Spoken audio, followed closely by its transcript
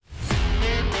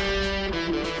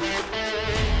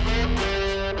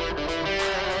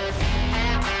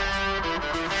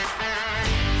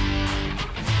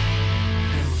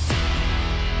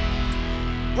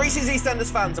Greetings,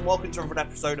 EastEnders fans, and welcome to another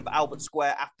episode of Albert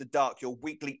Square After Dark, your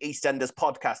weekly EastEnders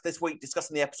podcast. This week,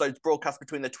 discussing the episodes broadcast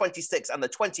between the 26th and the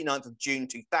 29th of June,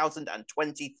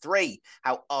 2023.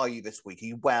 How are you this week? Are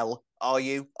you well? Are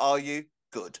you?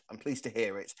 Good. I'm pleased to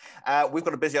hear it. We've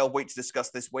got a busy old week to discuss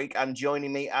this week, and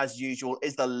joining me, as usual,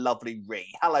 is the lovely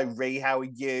Ree. Hello, Ree. How are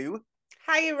you?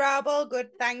 Hi, Rob. All good,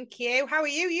 thank you. How are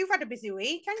you? You've had a busy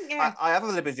week, haven't you? I have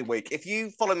had a busy week. If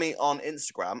you follow me on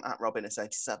Instagram at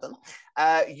Robinus87,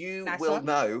 you will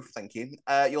know, thank you,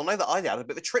 you'll know that I had a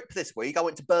bit of a trip this week. I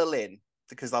went to Berlin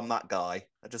because I'm that guy.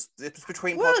 It was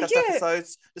between podcast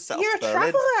episodes. Just set you're off to a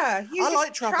Berlin. traveller. You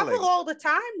like travelling. Travel all the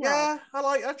time, Rob. Yeah,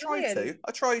 I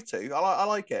try to. I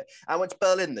like it. I went to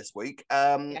Berlin this week.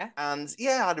 And I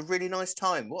had a really nice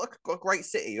time. What a great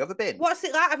city. You ever been? What's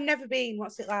it like? I've never been.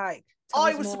 What's it like?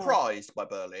 I was surprised by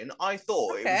Berlin. I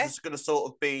thought it was just going to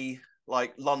sort of be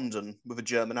like London with a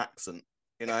German accent,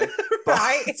 you know?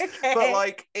 Right, But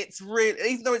like, it's really,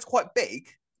 even though it's quite big,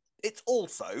 it's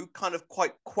also kind of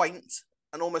quite quaint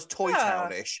and almost Toy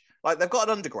Town-ish. Like, they've got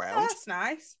an underground. Oh, that's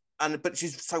nice. But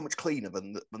she's so much cleaner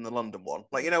than the London one.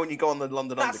 Like, you know, when you go on the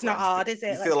London Underground, that's not hard, is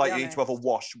it? You feel like you need to have a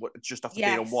wash just after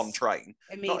being on one train.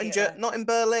 Not in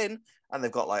Berlin. And they've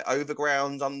got like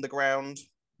overground, underground,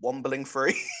 wombling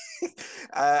free.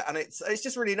 And it's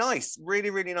just really nice. Really,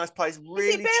 really nice place. Really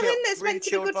is it Berlin that's really meant to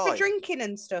be good for drinking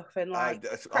and stuff and like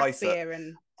craft beer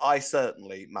and... I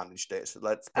certainly managed it. So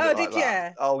let's put it like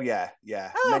that. Oh, yeah.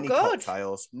 Oh, many good.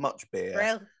 cocktails, much beer.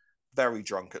 Brill. Very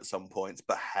drunk at some points,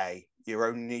 but hey, you're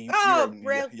only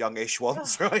youngish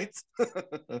ones, right?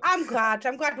 I'm glad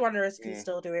one of us can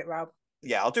still do it, Rob.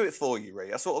 Yeah, I'll do it for you,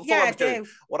 Ree. I sort of thought I was doing.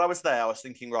 When I was there, I was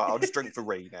thinking, right, I'll just drink for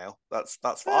Ree now. That's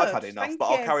fine. I've had enough, but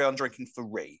I'll carry on drinking for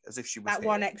Ree as if she was that here.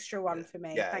 one extra one for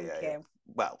me. Thank you.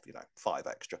 Well, 5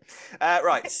 extra.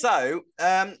 Right, so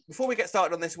before we get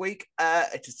started on this week,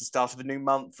 it's just the start of a new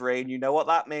month, Ree, and you know what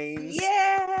that means.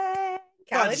 Yeah.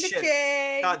 Calendar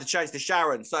change. Time to change to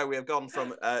Sharon. So we have gone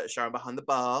from Sharon behind the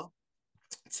bar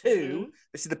to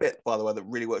this is the bit, by the way, that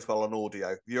really works well on audio.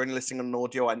 If you're only listening on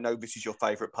audio, I know this is your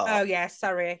favourite part. Oh yeah,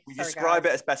 sorry. We describe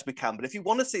it as best we can, but if you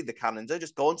want to see the calendar,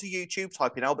 just go onto YouTube,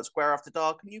 type in Albert Square After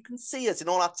Dark, and you can see us in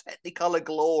all our Technicolor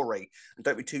glory. And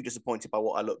don't be too disappointed by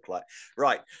what I look like.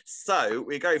 Right, so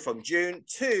we go from June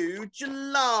to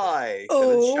July.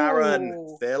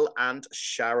 Phil and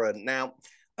Sharon. Now,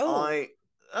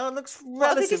 it looks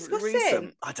relatively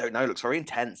recent. I don't know. It looks very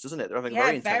intense, doesn't it? They're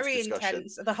having very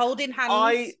intense. The holding hands.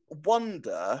 I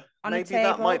wonder maybe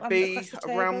that might be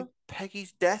around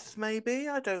Peggy's death. Maybe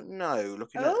I don't know.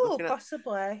 Looking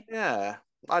possibly. Yeah,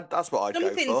 that's what I'd go for.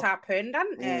 Something's happened,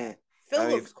 hasn't it? Phil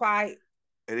looks quite.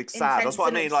 It looks sad. That's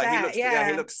what I mean. Like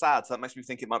he looks sad. So that makes me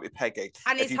think it might be Peggy.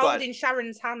 And he's holding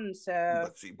Sharon's hand. So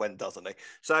when doesn't he?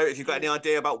 So if you've got any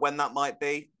idea about when that might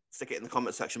be, stick it in the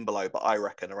comment section below, but I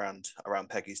reckon around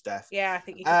Peggy's death. Yeah, I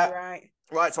think you could be right.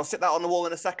 Right, so I'll stick that on the wall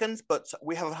in a second, but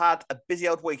we have had a busy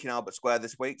old week in Albert Square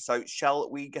this week, so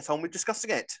shall we get on with discussing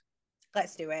it?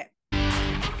 Let's do it.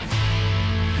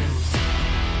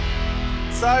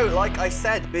 So, like I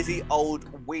said, busy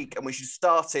old week, and we should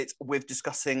start it with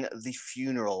discussing the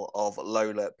funeral of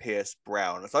Lola Pierce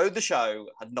Brown. So the show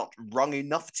had not wrung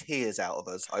enough tears out of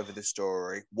us over this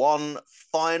story. One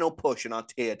final push in our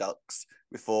tear ducts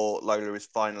before Lola is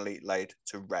finally laid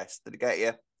to rest. Did it get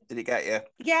you?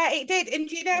 Yeah, it did. And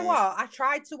do you know what? I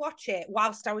tried to watch it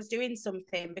whilst I was doing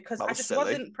something because I just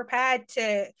wasn't prepared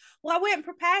to... Well, I weren't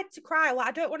prepared to cry. Well,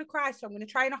 I don't want to cry, so I'm going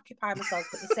to try and occupy myself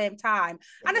at the same time.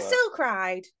 I still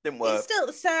cried. Didn't work.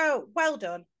 So, well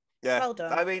done. Yeah, well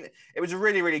done. I mean, it was a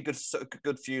really, really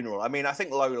good funeral. I mean, I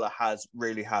think Lola has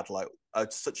really had like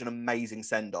such an amazing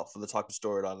send-off for the type of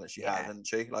storyline that she had, hasn't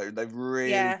she? Like, they've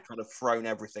really kind of thrown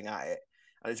everything at it.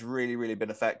 And it's really, really been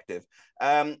effective.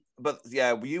 But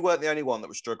yeah, you weren't the only one that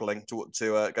was struggling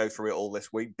to go through it all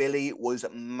this week. Billy was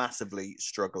massively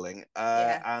struggling.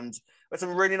 And there's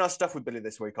some really nice stuff with Billy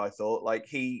this week, I thought. Like,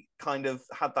 he kind of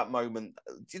had that moment,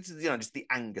 just the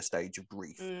anger stage of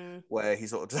grief, where he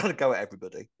sort of had to go at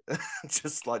everybody.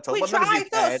 Just like told Which I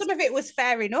thought some of it was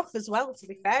fair enough as well, to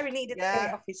be fair. He needed to get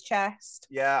it off his chest.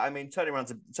 Yeah, I mean, turning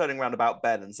around about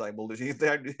Ben and saying, well,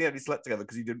 they only slept together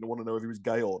because he didn't want to know if he was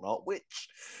gay or not, which...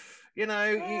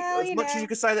 as much as you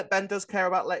could say that Ben does care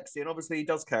about Lexi, and obviously he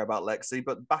does care about Lexi,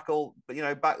 but back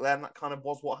then that kind of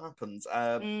was what happened.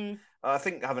 I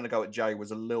think having a go at Jay was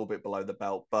a little bit below the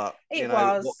belt, but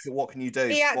what can you do?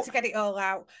 He had to get it all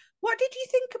out. What did you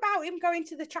think about him going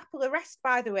to the chapel arrest,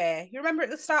 by the way? You remember at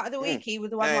the start of the week, he was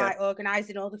the one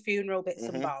organising all the funeral bits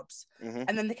and bobs.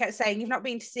 And then they kept saying, you've not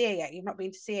been to see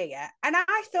her yet, And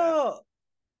I thought,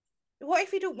 What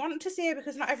if you don't want to see her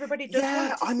because not everybody does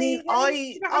want to I see mean, them?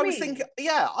 You know what I was mean? thinking,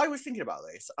 I was thinking about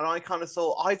this, and I kind of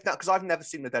thought because I've never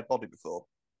seen a dead body before.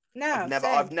 No, same.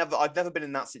 I've never been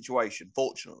in that situation.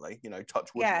 Fortunately,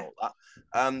 touch wood and Yeah. all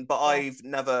that. But I've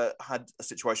never had a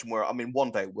situation where, I mean,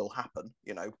 one day it will happen,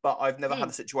 But I've never had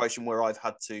a situation where I've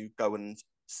had to go and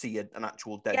see an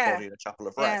actual dead body in a chapel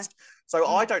of rest. So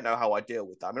I don't know how I deal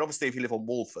with that. I mean, obviously, if you live in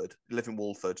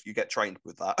Walford, you get trained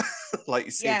with that. Like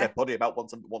you see a dead body about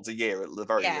once a year at the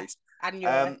very least.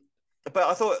 Annually. But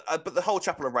I thought, but the whole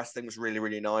Chapel of Rest thing was really,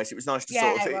 really nice. It was nice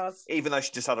to even though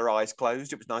she just had her eyes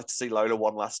closed, it was nice to see Lola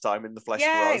one last time in the flesh for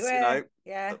us.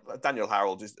 Yeah. Daniel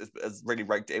Harold has really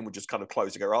raked it in with just kind of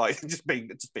closing her eyes and just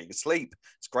being asleep.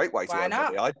 It's a great way to earn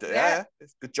money. It's a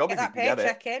good job if you can get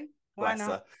it. In. Why not?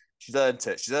 Her. She's earned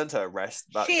it. She's earned her rest.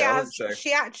 She has.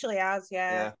 She actually has.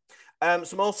 Yeah.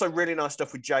 Some also really nice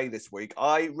stuff with Jay this week.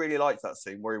 I really liked that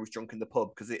scene where he was drunk in the pub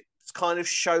because it kind of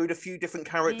showed a few different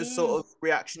characters' sort of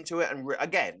reaction to it, and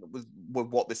again with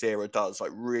what this era does,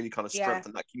 like really kind of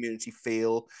strengthen that community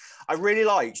feel. I really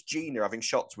liked Gina having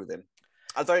shots with him.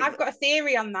 I've got a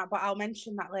theory on that, but I'll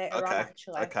mention that later on.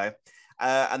 Actually, okay.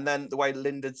 And then the way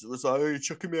Linda was like, "Oh, you're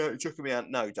chucking me out."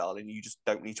 No, darling, you just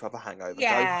don't need to have a hangover.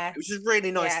 Yeah, it was just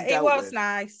really nicely dealt with. It was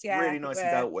nice. Yeah, really nicely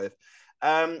dealt with.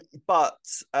 But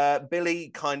Billy,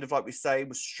 kind of like we say,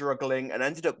 was struggling and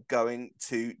ended up going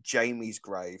to Jamie's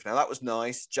grave. Now that was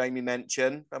nice. Jamie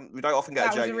mentioned. We don't often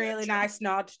get that was a really nice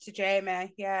nod to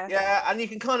Jamie. Yeah, and you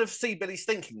can kind of see Billy's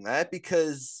thinking there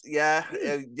because he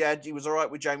was all right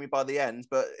with Jamie by the end,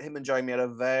 but him and Jamie had a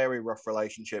very rough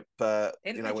relationship. When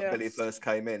Billy first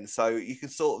came in, so you can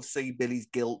sort of see Billy's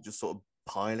guilt just sort of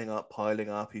piling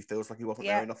up. He feels like he wasn't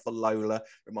there enough for Lola.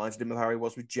 Reminded him of how he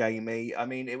was with Jamie. I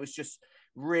mean, it was just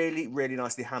really, really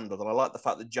nicely handled. And I like the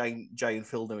fact that Jay and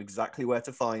Phil knew exactly where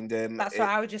to find him. That's what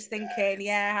I was just thinking.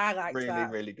 I liked really,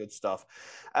 that. Really, really good stuff.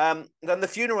 Then the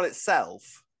funeral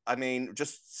itself, I mean,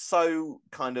 just so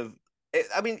kind of,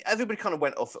 everybody kind of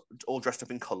went off all dressed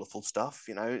up in colourful stuff,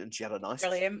 and she had a nice...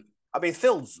 Brilliant. I mean,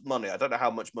 Phil's money. I don't know how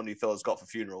much money Phil has got for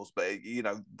funerals, but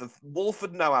the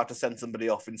Wolford know how to send somebody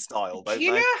off in style, don't they? Do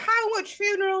you know how much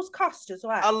funerals cost as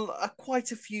well?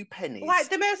 Quite a few pennies. Like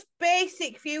the most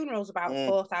basic funerals, about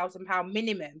 £4,000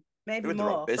 minimum, maybe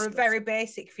more for a very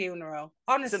basic funeral.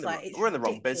 Honestly, we're in the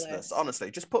wrong business.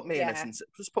 Honestly, just put me in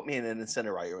an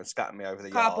incinerator and scatter me over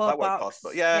the yard. That won't cost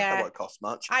much. That won't cost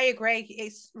much. I agree.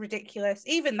 It's ridiculous.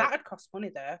 Even that would cost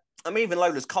money though. I mean, even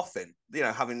Lola's coffin,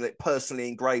 having it personally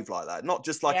engraved like that, not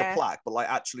just like a plaque, but like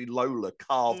actually Lola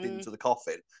carved into the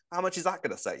coffin. How much is that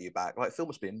going to set you back? Like, Phil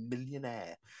must be a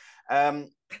millionaire.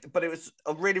 But it was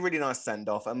a really, really nice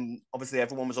send-off. And obviously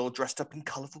everyone was all dressed up in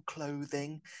colourful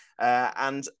clothing.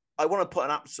 And I want to put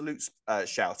an absolute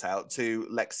shout out to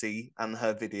Lexi and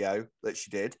her video that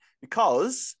she did,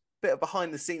 because a bit of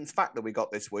behind the scenes fact that we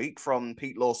got this week from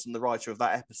Pete Lawson, the writer of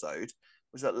that episode,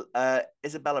 was that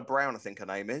Isabella Brown, I think her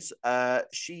name is,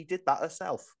 she did that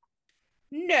herself.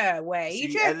 No way.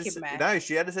 You're joking, man. No,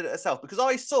 she edited it herself, because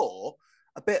I saw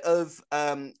a bit of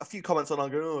a few comments on, I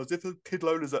go, as if a kid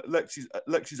Lola's at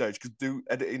Lexi's age could do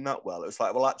editing that well. It was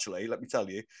like, well, actually, let me tell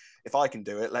you, if I can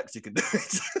do it, Lexi can do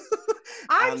it.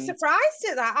 I'm surprised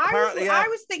at that. I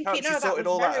was thinking, that was very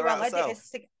well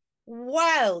edited.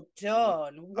 Well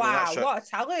done! Wow, what a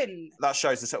talent! That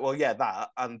shows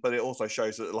but it also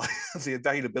shows that like the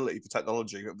availability for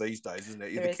technology these days, isn't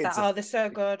it? They're so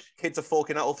good. Kids are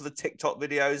forking out all for the TikTok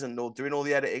videos and doing all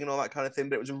the editing and all that kind of thing.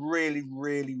 But it was a really,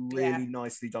 really, really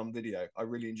nicely done video. I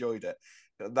really enjoyed it.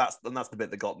 That's the bit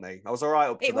that got me. I was all right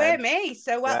up to it were me,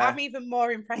 so I'm even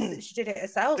more impressed that she did it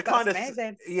herself. That's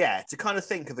amazing. To kind of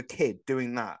think of a kid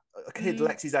doing that, a kid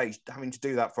Lexi's age having to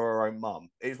do that for her own mum.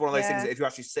 It's one of those things that if you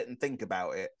actually sit and think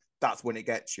about it, that's when it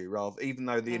gets you. Even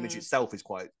though the image itself is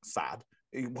quite sad,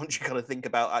 once you kind of think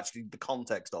about actually the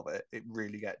context of it, it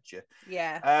really gets you.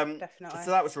 Definitely.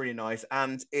 So that was really nice,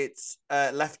 and it's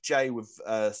left Jay with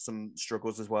some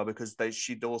struggles as well, because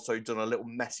she'd also done a little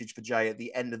message for Jay at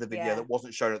the end of the video that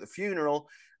wasn't shown at the funeral,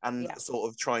 and sort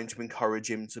of trying to encourage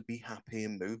him to be happy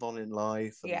and move on in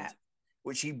life.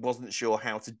 Which he wasn't sure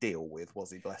how to deal with, was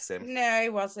he? Bless him. No, he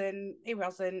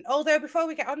wasn't. Although, before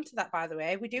we get on to that, by the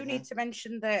way, we do need to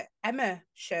mention that Emma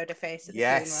showed her face at the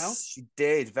funeral. Yes, she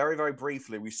did. Very, very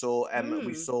briefly. We saw Emma.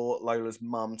 We saw Lola's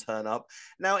mum turn up.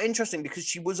 Now, interesting, because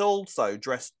she was also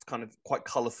dressed kind of quite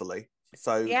colourfully.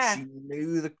 So she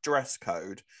knew the dress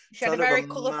code. She had a very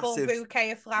colourful bouquet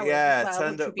of flowers.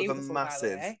 Turned up with a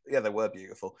massive. Yeah, they were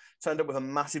beautiful. Turned up with a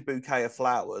massive bouquet of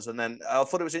flowers, and then I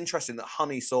thought it was interesting that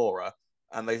Honey saw her,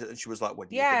 and she was like, "When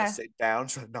you're going to sit down?"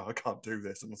 She said, "No, I can't do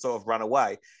this," and sort of ran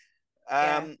away.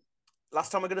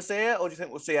 Last time we're going to see her, or do you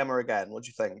think we'll see Emma again? What do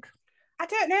you think? I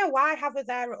don't know why have her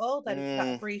there at all then for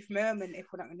that brief moment if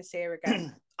we're not going to see her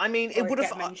again. I mean, it would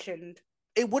have mentioned.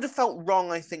 It would have felt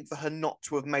wrong, I think, for her not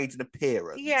to have made an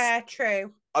appearance. Yeah,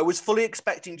 true. I was fully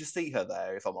expecting to see her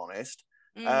there, if I'm honest.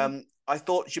 I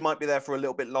thought she might be there for a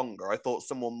little bit longer. I thought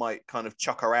someone might kind of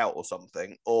chuck her out or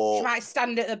something, or she might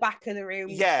stand at the back of the room,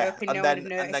 hoping and no then one would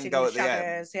notice and then go at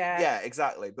shadows. the end. Yeah,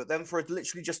 exactly. But then for it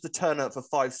literally just to turn up for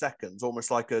 5 seconds, almost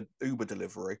like a Uber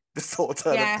delivery, just sort of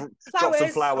turn up, drop some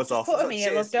flowers off. Put them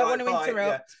here, love. Don't want to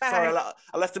interrupt. Yeah. Sorry,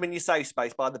 I left them in your safe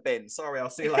space by the bin. Sorry, I'll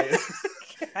see you later.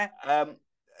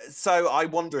 So I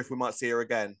wonder if we might see her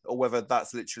again, or whether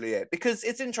that's literally it. Because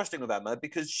it's interesting with Emma,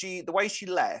 because the way she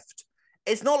left,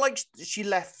 it's not like she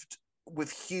left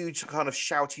with huge kind of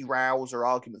shouty rows or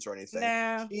arguments or anything.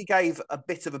 No. She gave a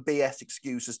bit of a BS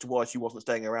excuse as to why she wasn't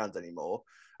staying around anymore,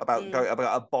 about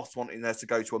a boss wanting her to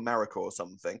go to America or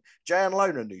something. Jay and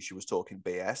Lola knew she was talking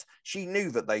BS. She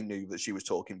knew that they knew that she was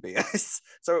talking BS.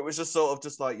 So it was just sort of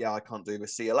just like, yeah, I can't do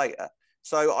this. See you later.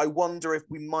 So I wonder if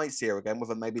we might see her again,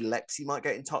 whether maybe Lexi might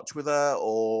get in touch with her,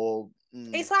 or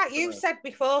it's like you said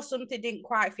before, something didn't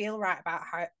quite feel right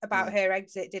about her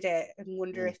exit, did it? And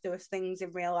wonder if there was things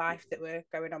in real life that were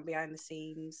going on behind the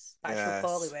scenes. Like she was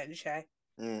poorly, weren't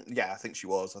she? Yeah, I think she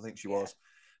was.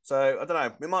 So I don't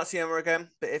know. We might see Emma again,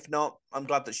 but if not, I'm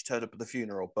glad that she turned up at the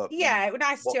funeral. But yeah, it was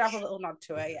nice to have a little nod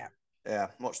to her. Yeah,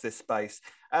 watch this space.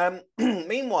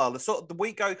 Meanwhile, the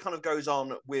week kind of goes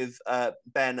on with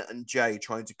Ben and Jay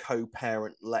trying to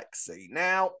co-parent Lexi.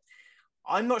 Now,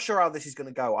 I'm not sure how this is going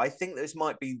to go. I think this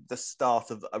might be the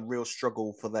start of a real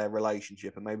struggle for their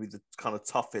relationship, and maybe the kind of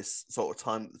toughest sort of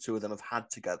time that the two of them have had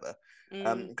together.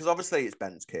 Because obviously it's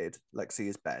Ben's kid, Lexi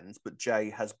is Ben's, but Jay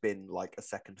has been like a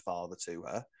second father to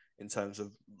her in terms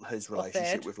of his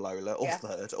relationship with Lola, or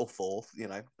third, or fourth, you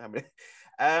know. How many?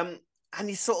 And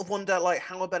you sort of wonder, like,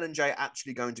 how are Ben and Jay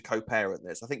actually going to co-parent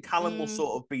this? I think Callum will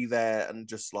sort of be there and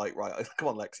just like, right, come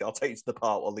on, Lexi, I'll take you to the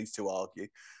part while these two argue.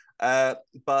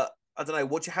 But I don't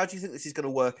know, how do you think this is going to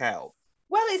work out?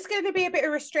 Well, it's going to be a bit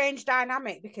of a strange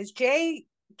dynamic because Jay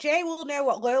will know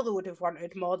what Lola would have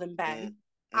wanted more than Ben.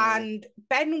 And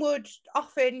Ben would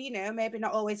often, you know, maybe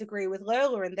not always agree with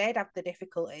Lola, and they'd have the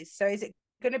difficulties. So is it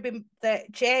going to be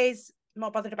that Jay's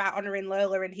more bothered about honouring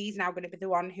Lola and he's now going to be the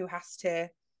one who has to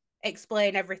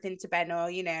explain everything to Ben,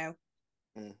 or, you know,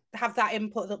 have that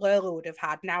input that Lola would have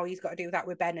had? Now he's got to do that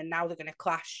with Ben, and now they're going to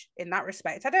clash in that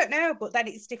respect. I don't know, but then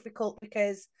it's difficult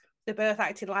because they're both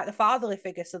acting like the fatherly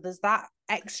figure, so there's that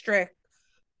extra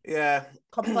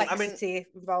complexity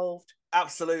involved.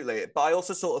 Absolutely. But I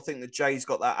also sort of think that Jay's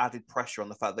got that added pressure on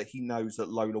the fact that he knows that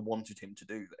Lola wanted him to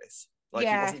do this. Like,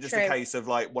 it wasn't just a case of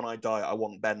like, when I die, I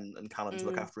want Ben and Callum to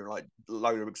look after him. Like,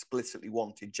 Lola explicitly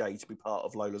wanted Jay to be part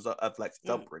of Lexi's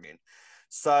upbringing.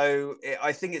 So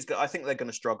I think they're going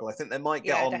to struggle. I think they might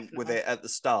get on with it at the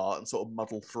start and sort of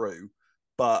muddle through,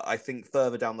 but I think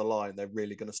further down the line they're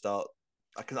really going to start.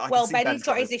 Ben's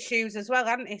got his issues as well,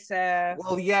 hasn't he? So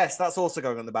well, yes, that's also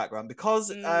going on in the background because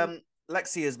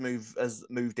Lexi has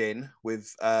moved in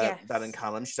with Ben and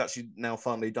Callum. She's actually now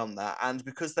finally done that, and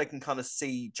because they can kind of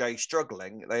see Jay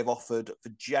struggling, they've offered for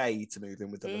Jay to move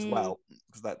in with them as well,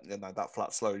 because that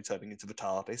flat's slowly turning into the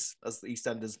TARDIS, as the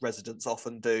EastEnders residents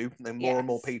often do. And more and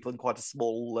more people in quite a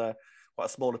small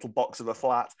little box of a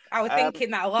flat. I was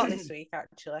thinking that a lot this week,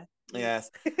 actually. Yes.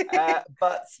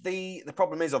 But the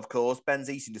problem is, of course, Ben's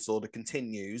eating disorder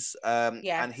continues.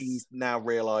 And he's now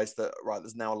realised that, right,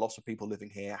 there's now a lot of people living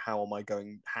here. How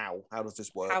does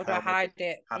this work? How do I hide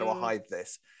it? How do I hide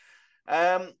this?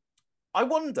 I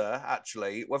wonder,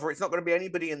 actually, whether it's not going to be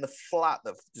anybody in the flat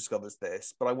that discovers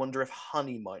this, but I wonder if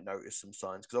Honey might notice some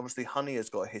signs, because obviously Honey has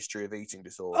got a history of eating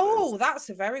disorders. Oh, that's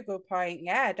a very good point.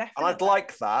 Yeah, definitely. And I'd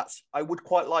like that. I would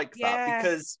quite like that,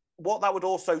 because what that would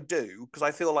also do, because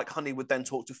I feel like Honey would then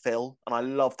talk to Phil, and I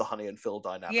love the Honey and Phil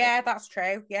dynamic. Yeah, that's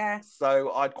true. Yeah.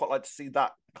 So I'd quite like to see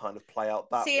that kind of play out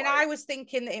that way. And I was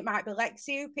thinking that it might be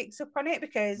Lexi who picks up on it,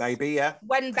 because maybe,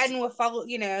 when Ben were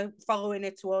following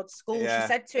her towards school, she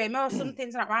said to him, "Oh,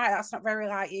 something's not right. That's not very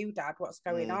like you, Dad. What's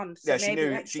going on?" So she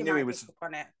knew he was pick up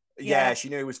on it. Yeah, she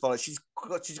knew he was following. She's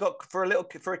got for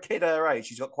a kid her age,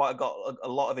 she's got a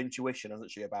lot of intuition,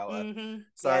 hasn't she, about her?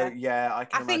 So I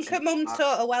think her mum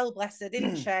taught her well, bless her,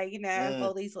 didn't she? You know,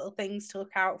 all these little things to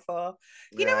look out for.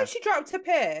 You know, when she dropped her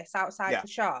purse outside the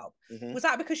shop, was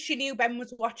that because she knew Ben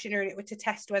was watching her and it was to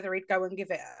test whether he'd go and give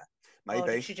it her? Maybe. Or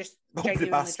did she just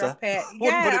genuinely drop it.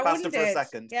 Wouldn't put it I past her for a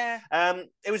second. Yeah.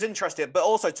 It was interesting, but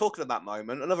also talking of that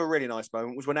moment, another really nice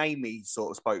moment was when Amy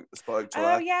sort of spoke to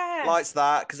her. Yeah. Likes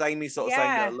that because Amy sort of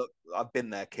saying, "Look, I've been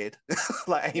there, kid."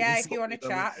 Like Amy, if you want to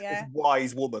chat, this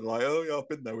wise woman, like, "Oh yeah, I've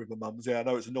been there with my mums. Yeah, I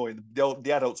know it's annoying.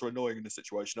 The adults are annoying in this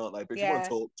situation, aren't they? But if you want to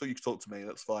talk, so you can talk to me.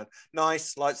 That's fine.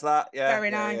 Nice, likes that. Yeah, very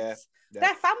nice. Yeah.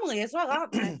 They're family as well,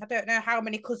 aren't they? I don't know how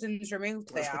many cousins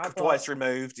removed they are. Twice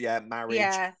removed,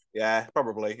 marriage. Yeah,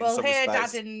 probably. Well, her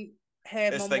dad and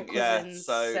her mum were cousins.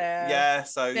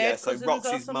 So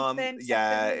Roxy's mum.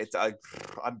 Yeah,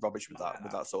 I'm rubbish with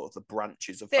that sort of the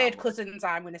branches of third family. cousins.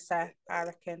 I'm going to say, I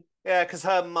reckon. Yeah, because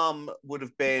her mum would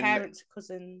have been parents,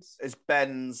 cousins. Is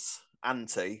Ben's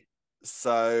auntie,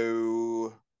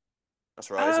 so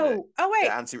that's right, isn't it? Oh wait,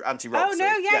 Auntie Roxy. Oh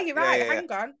no, you're right. Hang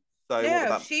on. So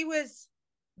no, she was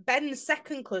Ben's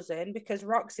second cousin because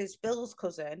Roxy's Phil's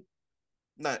cousin.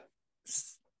 No.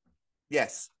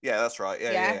 Yes. Yeah, that's right.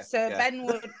 Yeah. So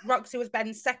Roxy was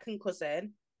Ben's second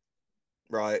cousin.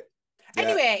 Right. Yeah.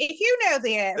 Anyway, if you know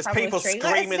the family people tree,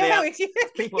 screaming let us know.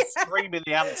 People screaming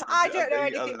the answer. I don't know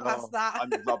anything past that. I'm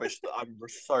rubbish. I'm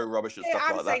so rubbish at stuff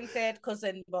like that. I'm saying third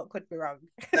cousin, but could be wrong.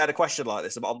 They had a question like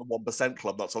this on the 1%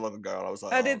 Club not so long ago, and I was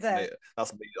like, did they?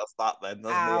 That's me. That's that then.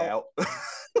 That's me out.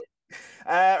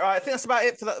 Right, I think that's about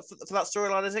it for that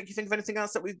storyline, isn't it? Do you think of anything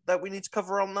else that we need to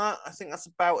cover on that? I think that's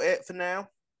about it for now.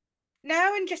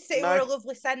 No, and just it were a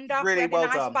lovely send-off. Really well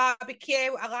nice done.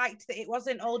 Barbecue. I liked that it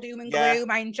wasn't all doom and gloom.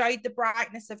 I enjoyed the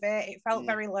brightness of it. It felt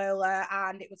very Lola,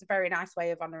 and it was a very nice way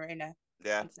of honouring her.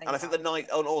 Yeah, and I think the night,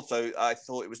 and also I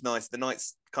thought it was nice. The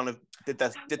Knights kind of did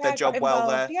their job well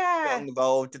there. Yeah, got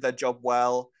involved, did their job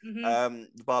well. Mm-hmm.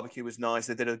 The barbecue was nice.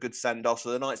 They did a good send off,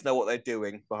 so the Knights know what they're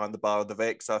doing behind the bar of the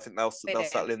Vic. So I think they'll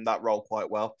settle in that role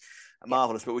quite well.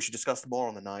 Marvelous, but we should discuss more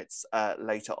on the Knights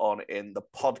later on in the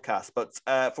podcast. But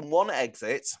from one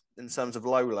exit in terms of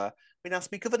Lola, we now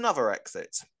speak of another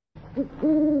exit.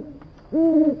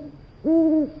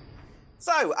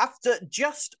 So, after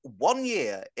just 1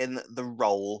 year in the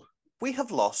role, we have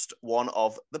lost one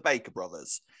of the Baker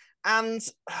brothers. And,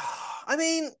 I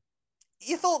mean,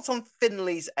 your thoughts on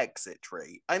Finley's exit,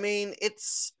 Tree? I mean,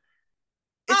 it's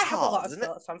I have a lot of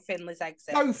thoughts on Finley's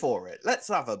exit. Go for it. Let's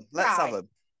have them. Have them.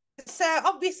 So,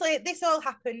 obviously, this all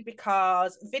happened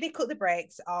because Vinny cut the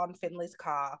brakes on Finley's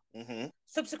car. Mm-hmm.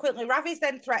 Subsequently, Ravi's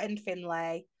then threatened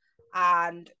Finley,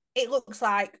 and it looks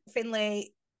like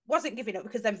Finley wasn't giving up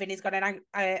because then Vinny's gone and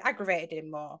aggravated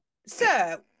him more.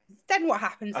 So then what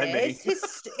happens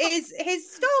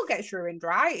his stall gets ruined,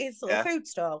 right? His little food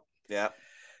stall. Yeah.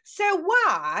 So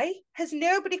why has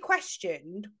nobody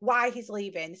questioned why he's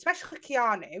leaving, especially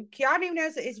Keanu? Keanu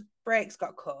knows that his brakes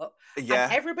got cut. Yeah.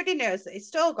 And everybody knows that his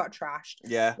stall got trashed.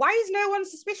 Yeah. Why is no one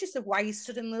suspicious of why he's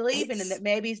suddenly leaving and that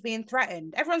maybe he's being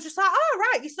threatened? Everyone's just like, oh,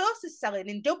 right, your sauce is selling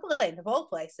in Dublin, of all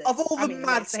places. Of all the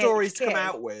mad stories to come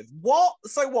out with. What?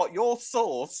 So what? Your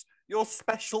sauce, your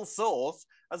special sauce,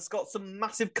 has got some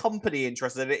massive company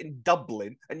interested in it in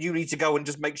Dublin, and you need to go and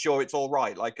just make sure it's all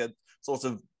right, like a sort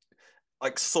of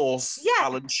like sauce,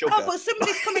 Alan Sugar. Oh, but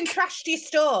somebody's come and trashed your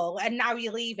stall and now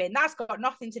you're leaving. That's got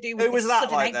nothing to do with the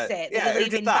sudden exit. Yeah, who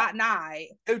did that night?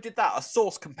 Who did that? A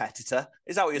sauce competitor?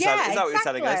 Is that what you're saying? Is that what you're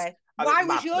telling us? Why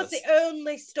was yours the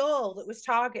only stall that was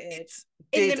targeted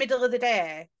in the middle of the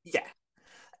day? Yeah.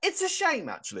 It's a shame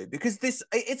actually, because it's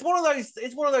one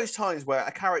of those times where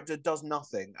a character does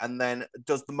nothing and then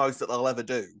does the most that they'll ever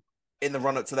do in the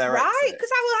run up to their exit. Right, because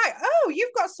I was like, oh,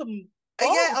 you've got some.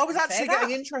 I was actually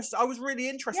getting interested. I was really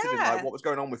interested in like what was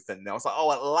going on with Finley. I was like,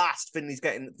 oh, at last Finley's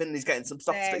getting some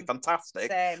stuff to do.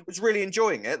 Fantastic. I was really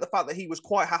enjoying it. The fact that he was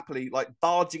quite happily like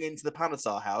barging into the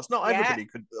Panesar house. Not everybody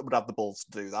would have the balls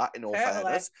to do that, in all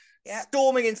fairness.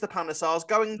 Storming into the Panesars,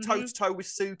 going toe to toe with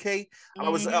Suki, and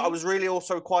I was really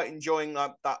also quite enjoying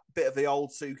like that bit of the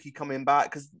old Suki coming back,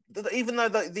 because even though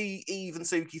the Eve and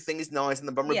Suki thing is nice and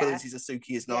the vulnerabilities of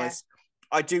Suki is nice.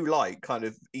 I do like kind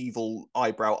of evil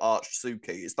eyebrow arched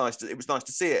Suki. It was nice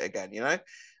to see it again, you know?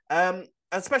 And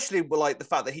especially like the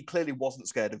fact that he clearly wasn't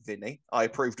scared of Vinny. I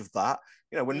approved of that.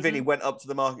 You know, when Vinny went up to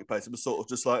the marketplace, it was sort of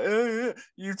just like,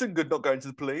 you've done good not going to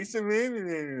the police.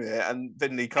 And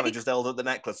Vinny kind of just held up the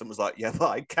necklace and was like, yeah, but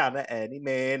I can at any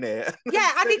minute.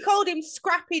 Yeah, and he called him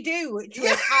Scrappy Doo, which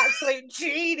was absolute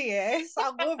genius. I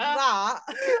love that.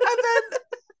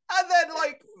 And then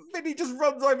like Vinny just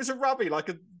runs over to Ravi like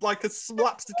a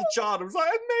slapstick child and was like,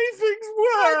 "I made things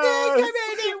worse. I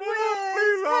made it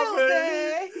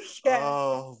worse.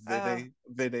 Oh,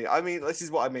 Vinny. I mean, this is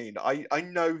what I mean. I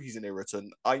know he's an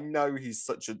irritant. I know he's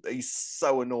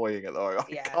so annoying at the moment.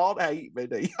 I can't hate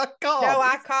Vinny. I can't. No,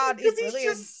 I can't. He's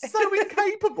brilliant. Just so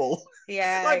incapable.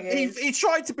 Yeah, like he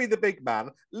tried to be the big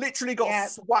man, literally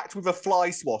got whacked with a fly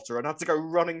swatter and had to go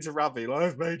running to Ravi. Like,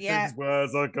 I've made things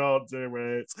worse. I can't do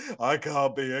it. I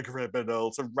can't be a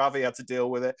criminal. So Ravi had to deal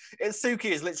with it.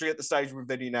 Suki is literally at the stage with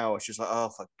Vinny now. She's like, oh,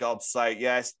 for God's sake,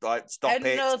 yes, like, stop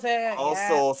it. I'll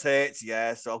sort it.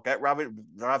 Yes, I'll get Ravi.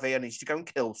 I need to go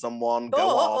and kill someone. But go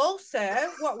off. Also,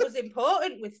 what was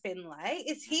important with Finlay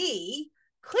is he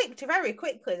clicked very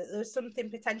quickly that there was something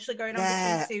potentially going on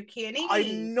between Suki and Eve.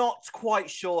 I'm not quite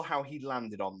sure how he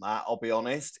landed on that, I'll be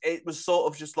honest. It was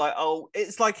sort of just like,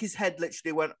 it's like his head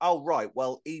literally went, oh, right,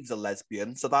 well, Eve's a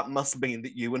lesbian, so that must mean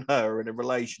that you and her are in a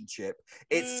relationship.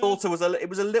 It sort of was it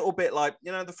was a little bit like,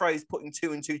 you know, the phrase putting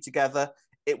two and two together.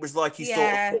 It was like he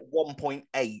sort of put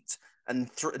 1.8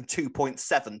 and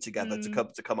 2.7 together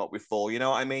to come up with 4. You know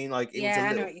what I mean? Like, it was a little,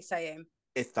 I know what you're saying.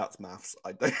 If that's maths,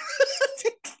 I don't.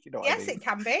 You know what I mean? It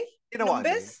can be. You know what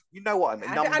I mean? You know what I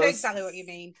mean? Numbers. I know exactly what you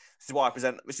mean. This is why I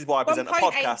present a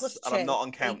podcast, and I'm not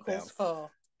on countdown.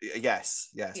 4. Yes.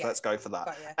 Let's go for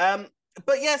that.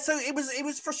 But yeah, so it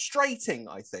was frustrating,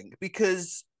 I think,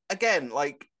 because again,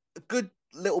 like a good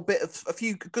little bit of a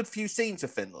few scenes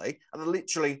of Finlay, and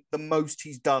literally the most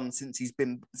he's done since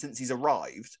he's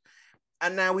arrived.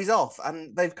 And now he's off,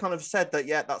 and they've kind of said that,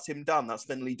 that's him done. That's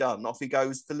Finlay done. Off he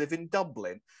goes to live in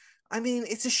Dublin. I mean,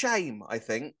 it's a shame, I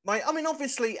think.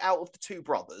 Obviously, out of the two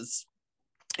brothers,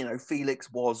 you know,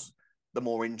 Felix was the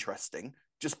more interesting,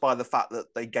 just by the fact that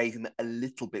they gave him a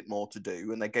little bit more to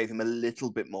do, and they gave him a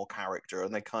little bit more character,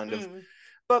 and they kind of...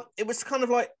 But it was kind of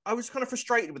like, I was kind of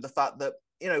frustrated with the fact that,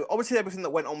 you know, obviously everything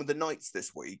that went on with the Knights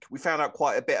this week, we found out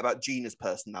quite a bit about Gina's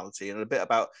personality and a bit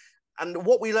about... And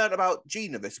what we learned about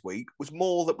Gina this week was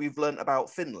more that we've learned about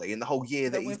Finlay in the whole year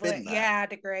that he's been there. Yeah,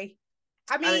 I'd agree.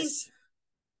 I mean,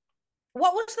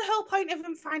 what was the whole point of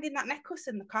him finding that necklace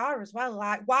in the car as well?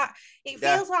 Like, what? It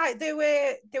feels like they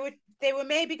were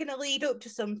maybe going to lead up to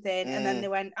something, and then they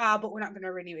went, but we're not going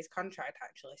to renew his contract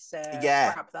actually. So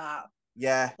scrap that.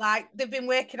 Yeah. Like, they've been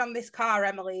working on this car.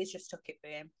 Emily's just took it for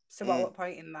him. So what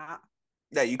point in that?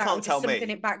 Yeah, you can't tell me something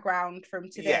in background from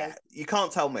today. Yeah, you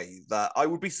can't tell me that. I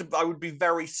would be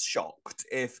very shocked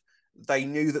if they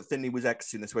knew that Finlay was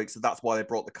exiting this week, so that's why they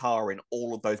brought the car in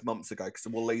all of those months ago. Because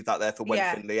we'll leave that there for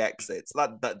when Finlay exits.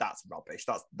 That's rubbish.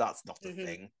 That's not a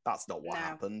thing. That's not what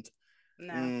happened.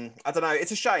 No, I don't know.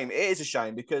 It's a shame. It is a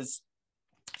shame because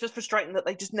it's just frustrating that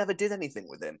they just never did anything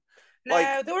with him. No,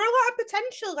 there were a lot of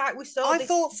potential, like we saw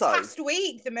past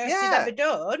week, the most he's ever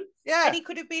done. Yeah. And he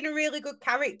could have been a really good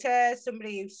character,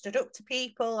 somebody who stood up to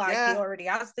people like he already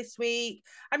has this week.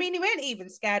 I mean, he weren't even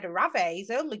scared of Ravi.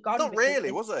 He's only gone Not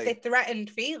really, was he? They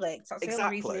threatened Felix. That's the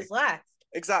only reason he's left.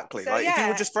 Exactly. So, like, if you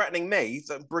were just threatening me,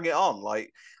 then bring it on.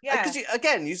 Like, because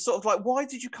you sort of like, why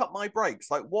did you cut my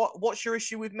brakes? Like, what's your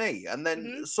issue with me? And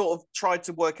then sort of tried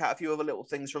to work out a few other little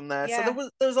things from there. So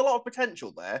there was a lot of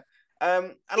potential there.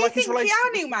 And do you think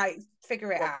Keanu might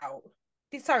figure it out?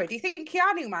 Sorry, do you think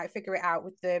Keanu might figure it out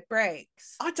with the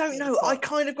brakes? I don't know. I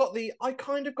kind of got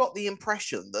the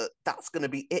impression that that's going to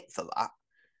be it for that.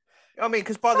 I mean,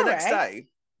 because by the next day,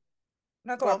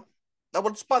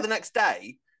 by the next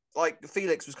day, like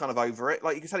Felix was kind of over it.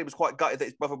 Like you can tell he was quite gutted that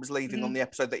his brother was leaving on the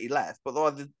episode that he left. But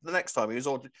the next time he was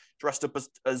all dressed up as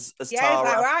Tara. Yeah, is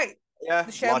that right? Yeah,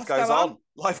 life goes on.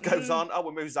 Life goes on. Oh,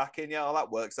 we'll move Zach in. Yeah, that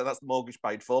works. So that's the mortgage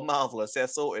paid for. Marvellous. Yeah,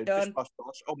 sorted. Done. Bish,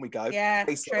 bosh, on we go. Yeah,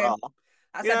 true.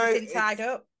 That's everything tied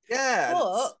up. Yeah.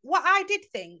 But what I did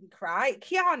think, right,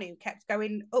 Keanu kept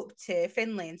going up to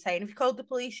Finlay and saying, have you called the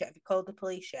police yet? Have you called the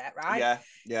police yet? Right?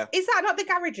 Yeah. Is that not the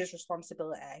garage's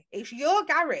responsibility? It's your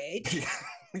garage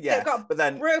that got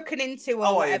broken into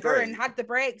or whatever and had the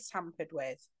brakes tampered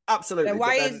with. Absolutely. So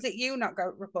why is it you not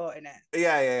reporting it?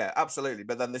 Yeah, absolutely.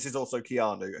 But then this is also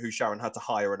Keanu, who Sharon had to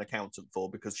hire an accountant for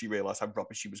because she realised how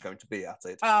rubbish she was going to be at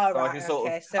it. Oh, right,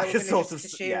 okay. So I can sort of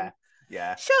assume.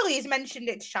 Yeah. Surely he's mentioned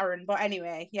it to Sharon, but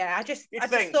anyway, I just thought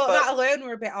that alone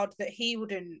were a bit odd that he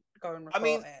wouldn't go and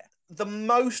report it. The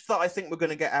most that I think we're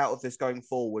going to get out of this going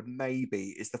forward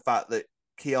maybe is the fact that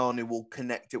Keanu will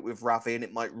connect it with Ravi and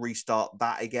it might restart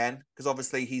that again. Because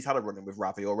obviously he's had a run-in with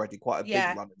Ravi already, quite a big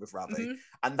run-in with Ravi.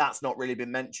 And that's not really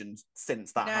been mentioned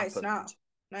since that happened. It's not.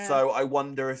 No. So I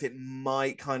wonder if it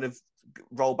might kind of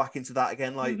roll back into that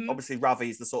again. Like, obviously Ravi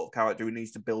is the sort of character who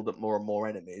needs to build up more and more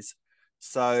enemies.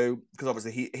 So, because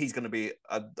obviously he's going to be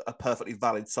a perfectly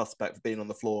valid suspect for being on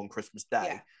the floor on Christmas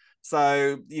Day.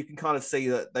 So you can kind of see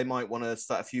that they might want to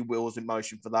set a few wheels in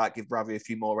motion for that, give Ravi a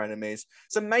few more enemies.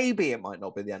 So maybe it might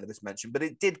not be the end of this mention, but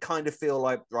it did kind of feel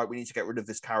like, right, we need to get rid of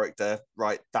this character.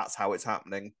 Right, that's how it's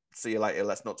happening. See you later.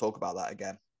 Let's not talk about that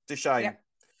again. It's a shame. Yep.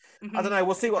 Mm-hmm. I don't know.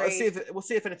 We'll see Agreed. we'll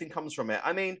see if anything comes from it.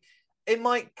 I mean, it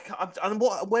might. And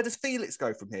where does Felix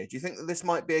go from here? Do you think that this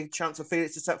might be a chance for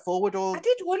Felix to step forward? Or I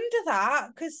did wonder that,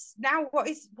 because now what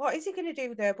is he going to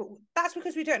do there? But that's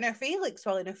because we don't know Felix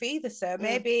well enough either. So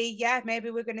maybe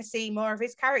we're going to see more of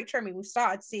his character. I mean, we've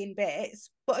started seeing bits,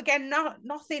 but again,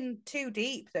 nothing too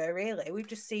deep there. Really, we've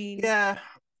just seen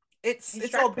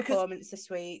it's odd performance this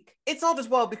week. It's odd as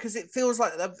well because it feels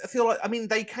like I mean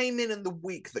they came in the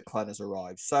week that Clen has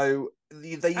arrived, so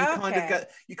you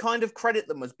kind of credit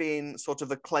them as being sort of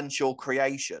a Clenshaw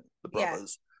creation, the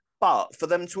brothers. But for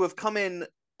them to have come in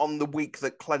on the week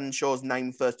that Clenshaw's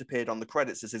name first appeared on the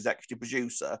credits as executive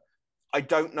producer, I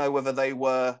don't know whether they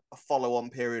were a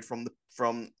follow-on period from the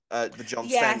John Stennis.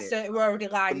 Yeah, so we're already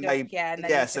lined up.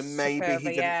 Yeah, so maybe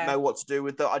he didn't know what to do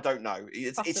with that. I don't know.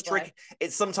 It's tricky.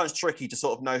 It's sometimes tricky to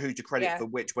sort of know who to credit for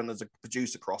which when there's a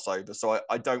producer crossover. So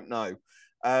I don't know.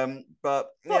 But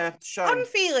shame. On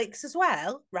Felix as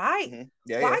well, right? Mm-hmm.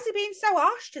 Yeah, why is he being so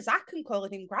harsh to Zach and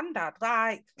calling him granddad?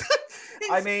 Like,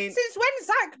 since when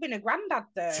Zach been a granddad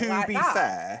though?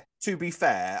 To be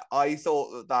fair, I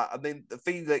thought that I mean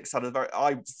Felix had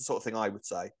the sort of thing I would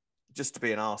say, just to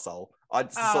be an arsehole.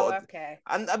 Okay.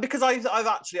 And because I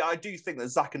do think that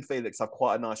Zach and Felix have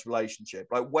quite a nice relationship.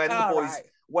 Like when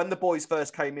the boys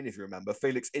first came in, if you remember,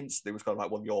 Felix instantly was kind of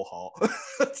like, well, you're hot.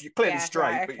 You're clearly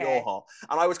straight, but you're hot.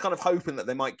 And I was kind of hoping that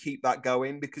they might keep that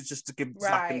going because just to give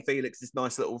Zach and Felix this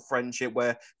nice little friendship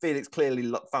where Felix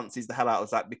clearly fancies the hell out of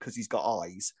Zach because he's got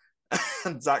eyes.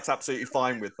 And Zach's absolutely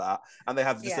fine with that, and they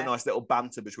have just a nice little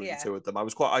banter between the two of them.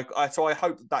 So I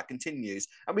hope that continues,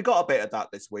 and we got a bit of that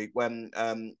this week when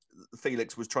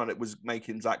Felix was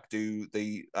making Zach do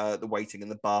the waiting in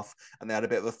the buff, and they had a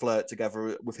bit of a flirt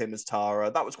together with him as Tara.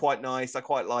 That was quite nice. I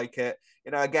quite like it.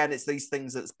 You know, again, it's these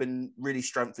things that's been really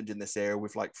strengthened in this era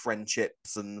with like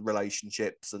friendships and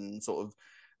relationships and sort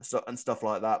of and stuff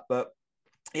like that. But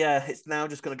yeah, it's now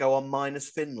just going to go on minus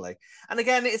Finlay, and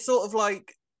again, it's sort of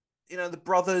like, you know, the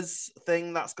brothers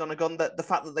thing that's gone. That the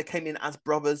fact that they came in as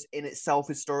brothers in itself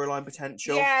is storyline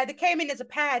potential. Yeah, they came in as a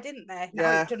pair, didn't they?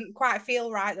 Now it didn't quite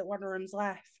feel right that one of them's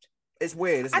left. It's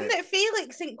weird, isn't it? And that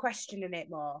Felix isn't questioning it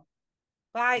more.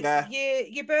 Like,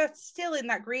 you're both still in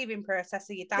that grieving process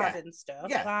of your dad and stuff.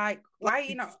 Yeah. Like, why are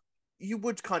you not? You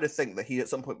would kind of think that he at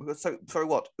some point, so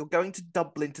what? You're going to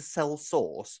Dublin to sell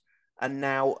sauce. And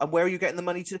where are you getting the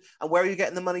money to? And where are you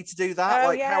getting the money to do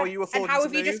that? How are you affording? And how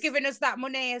have you just given us that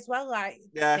money as well? Like,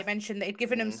 they mentioned that he'd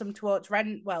given him some towards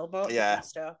rent, and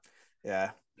stuff.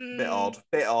 Yeah, bit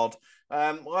odd.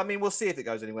 Well, I mean, we'll see if it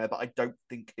goes anywhere, but I don't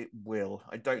think it will.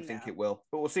 Think it will,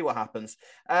 but we'll see what happens.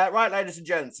 Right, ladies and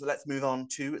gents, so let's move on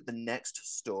to the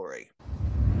next story.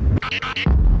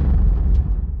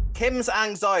 Kim's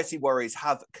anxiety worries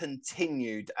have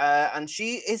continued, and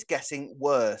she is getting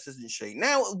worse, isn't she?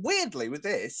 Now, weirdly, with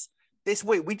this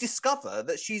week, we discover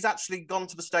that she's actually gone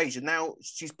to the stage, and now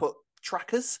she's put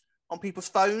trackers on people's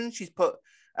phones. She's put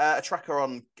a tracker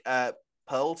on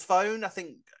Pearl's phone. I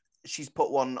think she's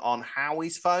put one on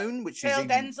Howie's phone, which is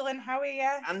Denzel and Howie,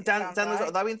 and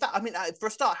Denzel's. I mean, for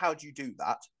a start, how do you do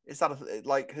that? Is that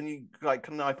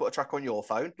can I put a tracker on your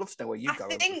phone? I'd love to know where you go.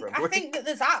 I think that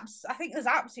there's apps. I think there's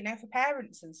apps, you know, for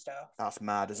parents and stuff. That's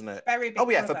mad, isn't it? Very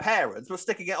big. For parents, but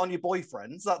sticking it on your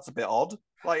boyfriends, that's a bit odd.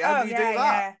 Like, how do you do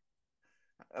that?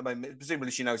 Yeah. I mean,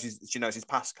 presumably she knows his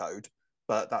passcode.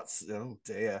 But that's, oh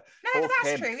dear. No, but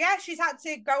that's true. Yeah, she's had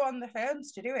to go on the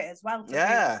phones to do it as well.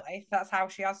 Presumably. That's how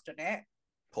she has done it.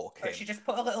 Poor Kim. Or she just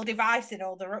put a little device in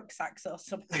all the rucksacks or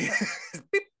something.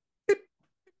 Beep, beep.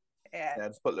 Yeah,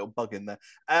 just put a little bug in there.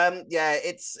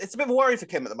 It's a bit of a worry for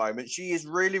Kim at the moment. She is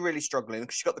really, really struggling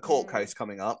because she's got the court case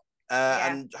coming up.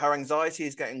 And her anxiety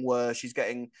is getting worse. She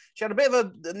had a bit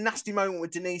of a nasty moment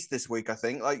with Denise this week, I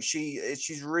think. Like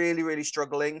she's really, really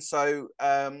struggling. So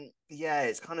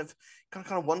it's kind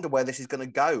of wonder where this is going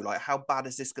to go. Like, how bad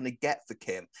is this going to get for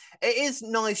Kim? It is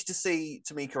nice to see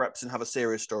Tamika Epson have a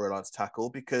serious storyline to tackle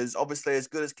because obviously, as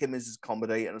good as Kim is as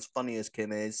comedy and as funny as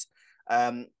Kim is,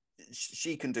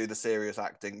 she can do the serious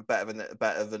acting better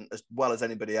than as well as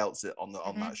anybody else on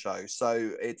that show.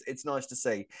 So it's nice to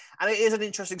see, and it is an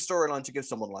interesting storyline to give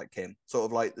someone like Kim. Sort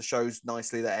of like the shows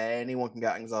nicely that anyone can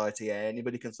get anxiety,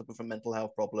 anybody can suffer from mental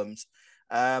health problems.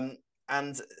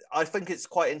 And I think it's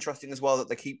quite interesting as well that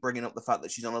they keep bringing up the fact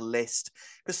that she's on a list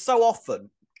because so often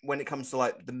when it comes to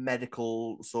like the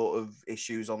medical sort of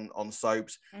issues on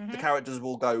soaps, the characters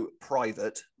will go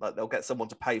private. Like they'll get someone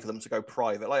to pay for them to go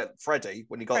private. Like Freddie,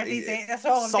 when he got that's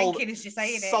all I'm thinking is just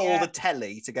saying sold a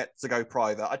telly to get to go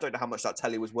private. I don't know how much that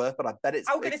telly was worth, but I bet it's.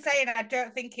 I was going to say, and I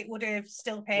don't think it would have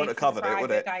still paid. Wouldn't have covered it,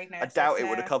 would it? I doubt it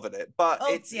would have covered it. But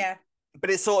But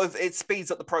it sort of it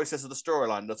speeds up the process of the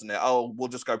storyline, doesn't it? Oh, we'll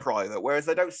just go private. Whereas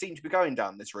they don't seem to be going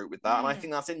down this route with that, and I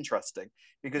think that's interesting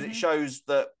because it shows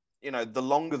that the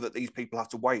longer that these people have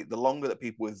to wait, the longer that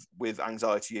people with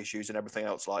anxiety issues and everything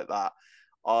else like that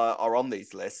are on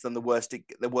these lists, then the worse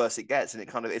it gets, and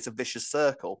it's a vicious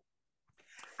circle.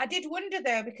 I did wonder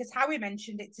though, because Howie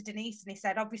mentioned it to Denise and he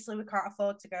said, obviously we can't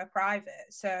afford to go private.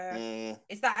 So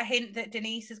is that a hint that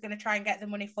Denise is going to try and get the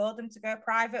money for them to go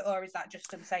private, or is that just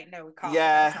them saying, no, we can't,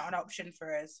 that's not an option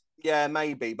for us? Yeah,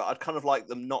 maybe, but I'd kind of like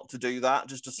them not to do that,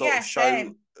 just to sort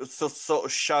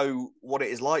of show what it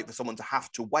is like for someone to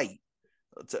have to wait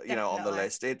on the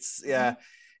list. It's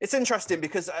It's interesting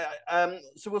because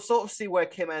so we'll sort of see where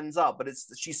Kim ends up, but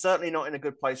she's certainly not in a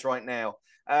good place right now.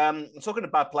 Talking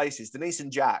of bad places, Denise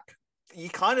and Jack, you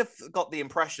kind of got the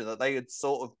impression that they had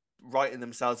sort of righted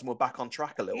themselves and were back on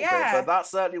track a little bit, but that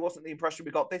certainly wasn't the impression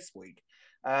we got this week.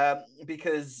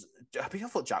 Because I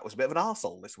thought Jack was a bit of an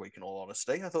arsehole this week, in all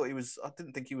honesty. I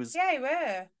didn't think he was. Yeah, he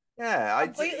were. Yeah,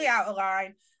 completely out of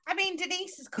line. I mean,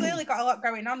 Denise has clearly got a lot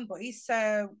going on, but he's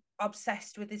so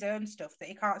obsessed with his own stuff that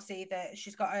he can't see that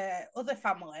she's got a other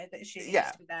family that she needs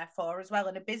to be there for as well,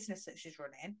 and a business that she's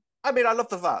running. I mean, I love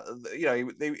the fact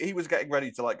that, he was getting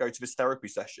ready to go to this therapy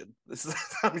session. This is a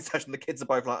family session. The kids are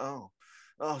both like, oh,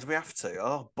 do we have to?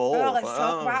 Oh, balls. Oh, let's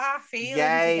talk about our feelings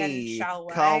again, shall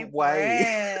we? Can't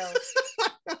wait.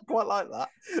 Quite like that.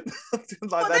 It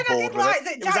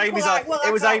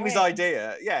was Amy's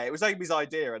idea. Yeah, it was Amy's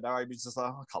idea, and now Amy's just like,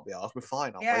 I can't be asked. We're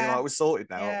fine, aren't we? We're sorted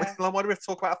now. Yeah. Why do we have to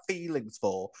talk about our feelings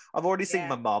for? I've already seen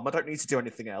my mum. I don't need to do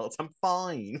anything else. I'm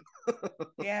fine.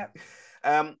 Yeah.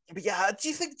 But yeah, do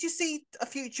you see a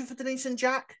future for Denise and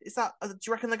Jack? Do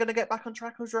you reckon they're going to get back on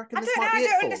track, or do you reckon I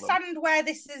don't understand where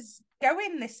this is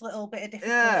going, this little bit of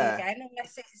difficulty again,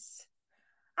 unless it's...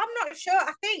 I'm not sure.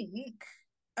 I think...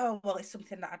 Oh, well, it's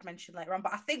something that I'd mentioned later on,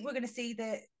 but I think we're going to see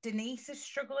that Denise is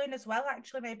struggling as well,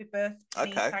 actually, maybe both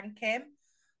Denise and Kim.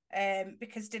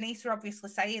 Because Denise are obviously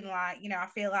saying, I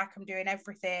feel like I'm doing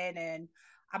everything and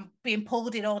I'm being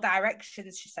pulled in all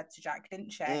directions, she said to Jack,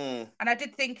 didn't she? And I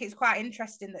did think it's quite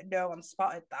interesting that no one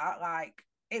spotted that.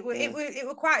 It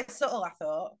were quite subtle, I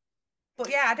thought. But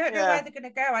yeah, I don't know where they're going to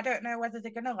go. I don't know whether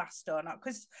they're going to last or not,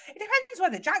 because it depends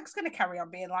whether Jack's going to carry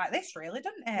on being like this, really,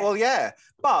 doesn't it? Well, yeah.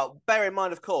 But bear in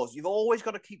mind, of course, you've always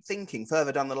got to keep thinking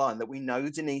further down the line that we know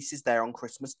Denise is there on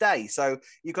Christmas Day. So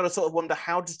you've got to sort of wonder,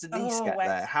 how does Denise get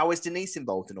there? How is Denise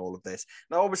involved in all of this?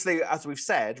 Now, obviously, as we've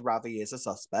said, Ravi is a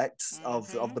suspect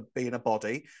of the being a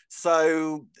body.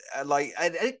 So,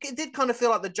 it did kind of feel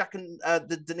like the Jack and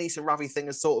the Denise and Ravi thing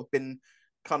has sort of been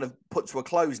kind of put to a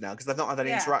close now, because they've not had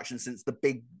any interaction since the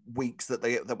big weeks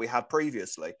that we had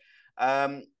previously.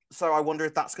 So I wonder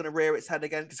if that's going to rear its head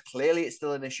again, because clearly it's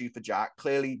still an issue for Jack.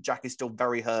 Clearly Jack is still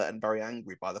very hurt and very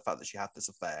angry by the fact that she had this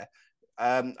affair.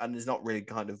 And is not really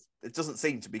it doesn't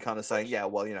seem to be kind of saying,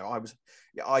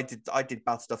 I did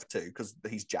bad stuff too, because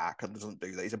he's Jack and doesn't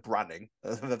do that. He's a Branning.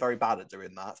 They're very bad at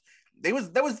doing that. There was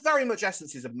very much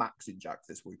essences of Max in Jack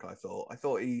this week. I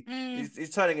thought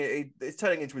he's turning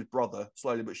into his brother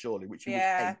slowly but surely, which he would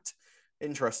hate.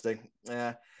 Interesting.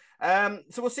 Yeah.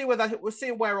 So we'll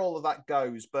see where all of that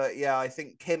goes. But yeah, I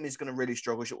think Kim is going to really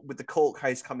struggle with the court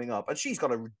case coming up, and she's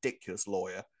got a ridiculous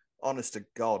lawyer. Honest to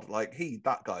God,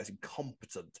 that guy is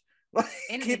incompetent.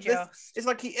 It's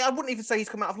like I wouldn't even say he's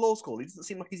come out of law school. He doesn't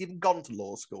seem like he's even gone to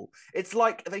law school. It's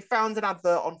like they found an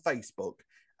advert on Facebook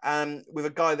with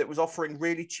a guy that was offering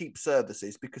really cheap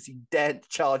services because he daren't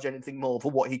charge anything more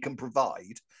for what he can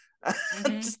provide.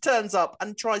 And just turns up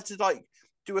and tries to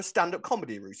do a stand-up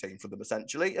comedy routine for them,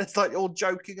 essentially. It's all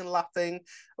joking and laughing.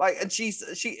 And he's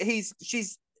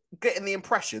getting the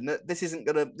impression that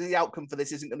the outcome for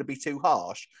this isn't gonna be too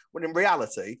harsh, when in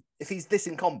reality, if he's this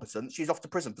incompetent, she's off to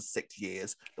prison for 6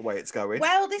 years, the way it's going.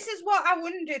 Well, this is what I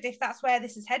wondered, if that's where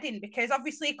this is heading, because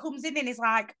obviously he comes in and he's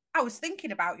like, I was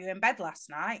thinking about you in bed last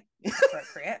night.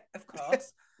 Appropriate, of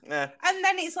course. Yeah. And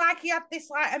then it's like he had this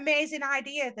amazing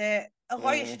idea that a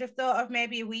lawyer should have thought of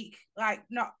maybe a week,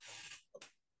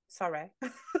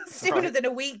 sooner than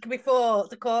a week before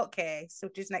the court case,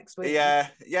 which is next week. Yeah.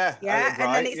 And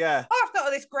then it's, I thought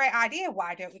of this great idea.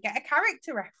 Why don't we get a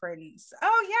character reference?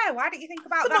 Oh yeah, why don't you think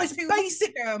about the that? Most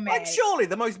basic, like surely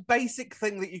the most basic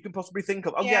thing that you can possibly think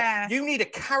of. Oh yeah, you need a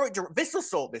character. This will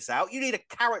sort this out. You need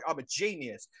a character. I'm a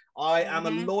genius. I am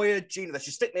a lawyer genius. They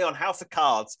should stick me on House of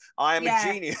Cards. I am a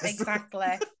genius. Exactly.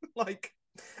 Like,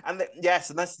 and yes,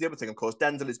 and that's the other thing. Of course,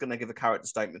 Denzel is going to give a character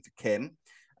statement to Kim.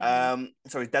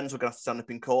 So Denzel going to have to stand up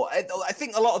in court. I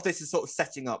think a lot of this is sort of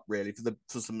setting up really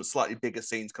for some slightly bigger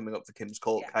scenes coming up for Kim's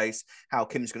court case. How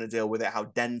Kim's going to deal with it. How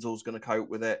Denzel's going to cope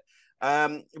with it.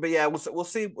 But yeah, we'll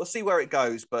see where it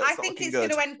goes. But I think it's going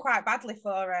to end quite badly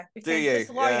for her because this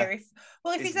lawyer,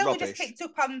 if he's only just picked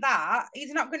up on that,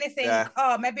 he's not going to think,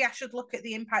 oh, maybe I should look at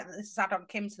the impact that this has had on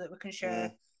Kim so that we can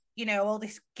show. You know, all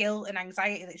this guilt and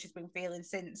anxiety that she's been feeling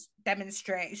since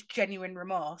demonstrates genuine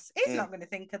remorse. He's not going to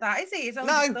think of that, is he? He's only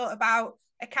just thought about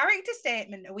a character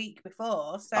statement a week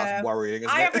before. So that's worrying, isn't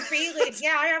it? I have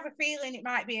a feeling it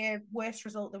might be a worse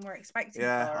result than we're expecting.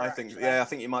 Yeah, I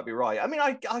think you might be right. I mean,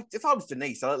 if I was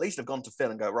Denise, I'd at least have gone to Phil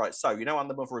and go, right, so I'm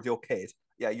the mother of your kid.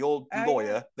 Yeah, you're the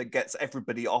lawyer that gets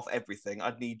everybody off everything.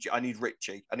 I need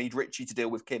Richie. I need Richie to deal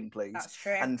with Kim, please. That's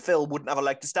true. And Phil wouldn't have a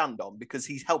leg to stand on because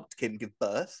he's helped Kim give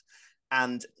birth,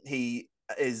 and he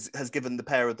has given the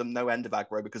pair of them no end of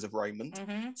aggro because of Raymond.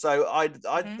 So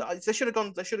they should have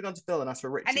gone to Phil and asked for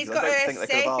Richie. And he's got a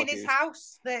safe in his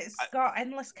house that's got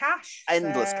endless cash.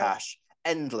 Endless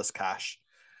cash.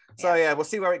 So yeah, we'll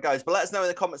see where it goes. But let us know in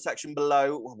the comment section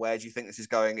below, where do you think this is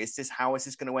going? How is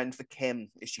this going to end for Kim?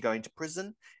 Is she going to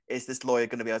prison? Is this lawyer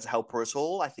going to be able to help her at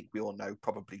all? I think we all know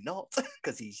probably not,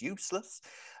 because he's useless.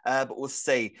 But we'll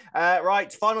see.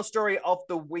 Right, final story of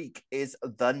the week is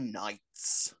The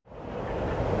Knights.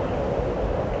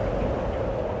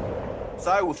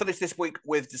 So we'll finish this week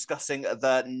with discussing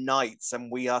The Knights,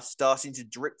 and we are starting to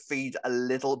drip feed a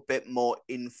little bit more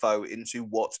info into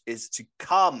what is to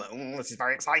come. This is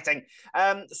very exciting.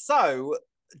 So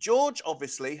George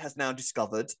obviously has now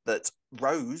discovered that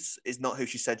Rose is not who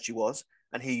she said she was,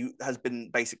 and he has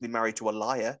been basically married to a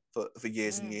liar for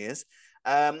years and years.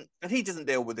 And he doesn't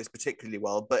deal with this particularly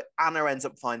well, but Anna ends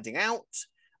up finding out.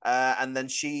 And then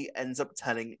she ends up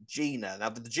telling Gina. Now,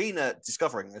 the Gina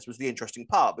discovering this was the interesting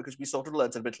part because we sort of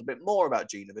learned a little bit more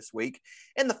about Gina this week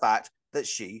in the fact that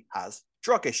she has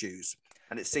drug issues.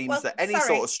 And it seems that any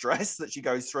sort of stress that she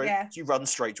goes through, she runs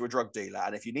straight to a drug dealer.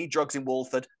 And if you need drugs in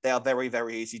Walford, they are very,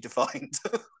 very easy to find.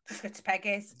 Just go to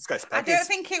Peggy's. Let's go to Peggy's. I don't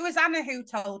think it was Anna who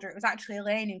told her. It was actually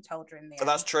Elaine who told her in the end.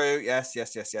 That's true. Yes. Yeah,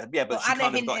 but she Anna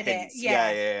kind of got hints.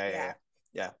 Yeah.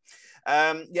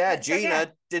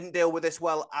 Gina didn't deal with this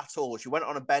well at all. She went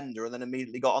on a bender and then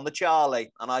immediately got on the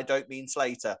Charlie, and I don't mean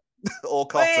Slater or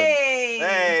Cotton.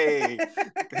 Hey.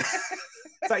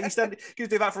 So can you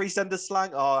do that for EastEnders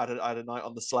slang? Oh, I had a night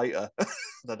on the Slater. I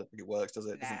don't think it works, does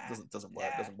it? Doesn't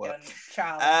work.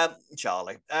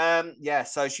 Charlie.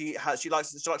 So she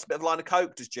likes a bit of a line of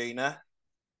coke, does Gina?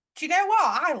 Do you know what?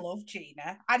 I love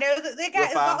Gina. I know that they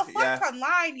get a lot of flack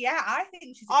online. Yeah, I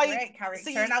think she's a great character,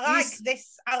 and I like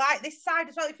this. I like this side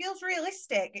as well. It feels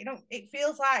realistic. It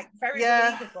feels like very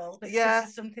believable that this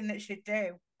is something that she'd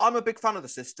do. I'm a big fan of the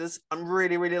sisters. I'm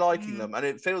really, really liking them, and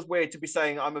it feels weird to be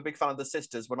saying I'm a big fan of the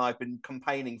sisters when I've been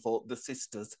campaigning for the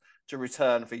sisters to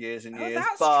return for years and years.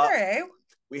 That's true.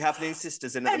 We have new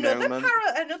sisters in at the moment.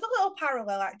 Another little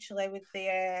parallel actually with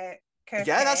the. Cocaine.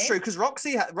 Yeah, that's true. Because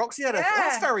Roxy had a.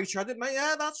 That's very true. I didn't make.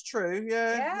 Yeah, that's true.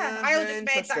 Yeah. I just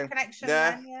made that connection.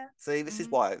 Yeah. See, this is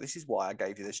why I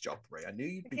gave you this job, Brie. I knew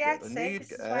you'd be good. I knew you'd.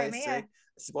 This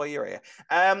is why you're here.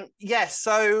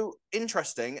 So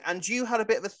interesting. And you had a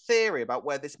bit of a theory about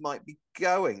where this might be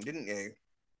going, didn't you?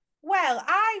 Well,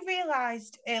 I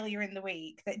realised earlier in the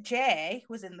week that Jay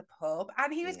was in the pub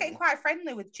and he was getting quite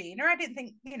friendly with Gina. I didn't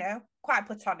think, quite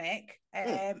platonic.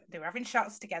 They were having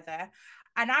shots together.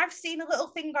 And I've seen a little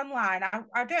thing online.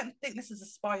 I don't think this is a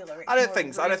spoiler. I don't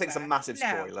think it's a massive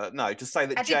spoiler. No, to say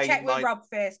that Jay. I did check with Rob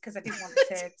first because I didn't want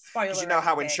to spoil. You know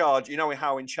how in charge. You know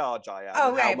how in charge I am.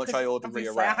 Oh, how much I order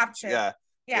rearrange. I have to.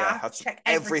 I have to check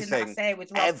everything that I say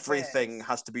with Rob everything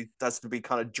has to be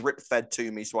kind of drip fed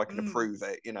to me so I can approve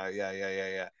it.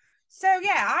 Yeah. So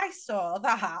I saw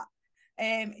that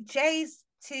Jay's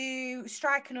to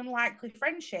strike an unlikely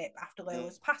friendship after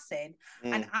Lola's passing,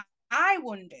 and I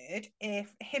wondered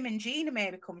if him and Gina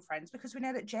may become friends because we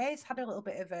know that Jay's had a little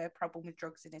bit of a problem with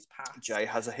drugs in his past. Jay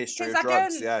has a history of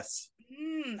drugs, yes.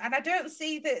 And I don't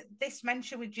see that this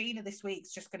mention with Gina this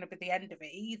week's just going to be the end of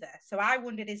it either. So I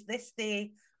wondered, is this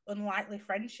the unlikely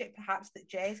friendship perhaps that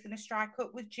Jay's going to strike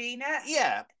up with Gina?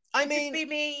 Yeah, I mean, just be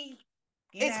me.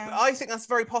 I think that's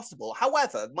very possible.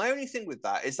 However, my only thing with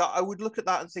that is that I would look at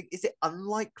that and think, is it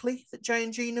unlikely that Jay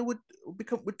and Gina would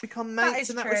become mates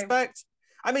in that respect?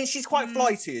 I mean, she's quite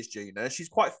flighty as Gina. She's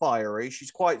quite fiery.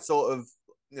 She's quite sort of,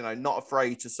 not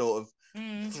afraid to sort of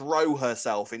throw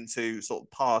herself into sort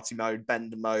of party mode,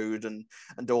 bender mode, and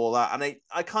do all that. And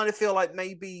I kind of feel like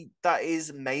maybe that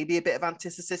is maybe a bit of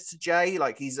antithesis to Jay.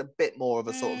 Like he's a bit more of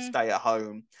a sort of stay at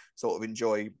home, sort of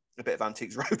enjoy a bit of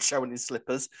Antiques Roadshow in his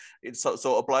slippers. It's sort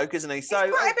of bloke, isn't he? So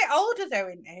he's quite a bit older though,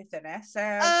 isn't he?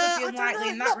 So could be unlikely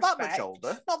in that respect.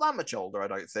 Not that much older, I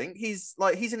don't think. He's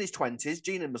in his 20s.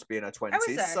 Gina must be in her 20s.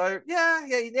 Oh, so yeah.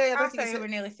 I don't think he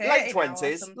was nearly 30 late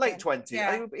 20s. Late 20s.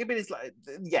 Yeah. He'll be in his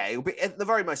he'll be at the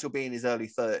very most. He'll be in his early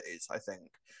 30s, I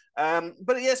think.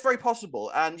 But yeah, it's very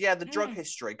possible. And yeah, the drug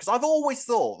history, because I've always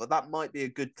thought that might be a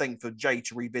good thing for Jay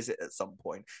to revisit at some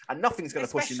point, and nothing's going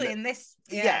to push him. Especially in this.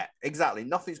 Yeah, exactly.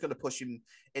 Nothing's going to push him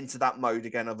into that mode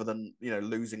again, other than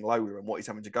losing Lola and what he's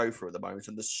having to go through at the moment,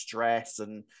 and the stress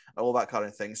and all that kind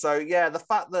of thing. So yeah, the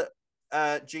fact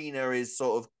that Gina is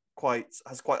sort of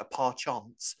has quite a par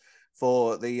chance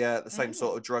for the same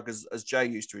sort of drug as Jay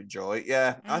used to enjoy.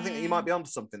 Yeah, I think you might be onto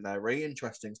something there, Ree.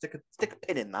 Interesting. Stick a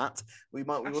pin in that. We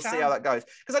will see how that goes.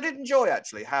 Because I did enjoy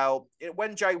actually how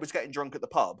when Jay was getting drunk at the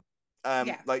pub,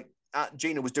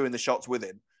 Gina was doing the shots with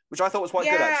him, which I thought was quite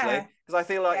good actually, because I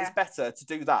feel like it's better to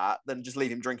do that than just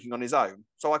leave him drinking on his own.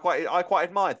 So I quite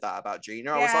admired that about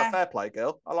Gina. I was like, fair play,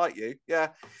 girl. I like you. Yeah.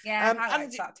 Yeah, I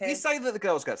like that too. You say that the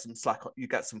girls get some slack. You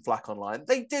get some flack online.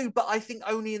 They do, but I think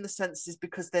only in the sense is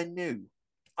because they're new.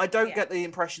 I don't get the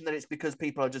impression that it's because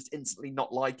people are just instantly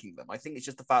not liking them. I think it's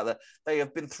just the fact that they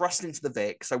have been thrust into the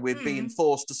Vic, so we're being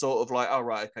forced to sort of like, oh,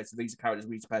 right, okay, so these are characters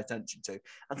we need to pay attention to.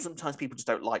 And sometimes people just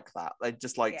don't like that. They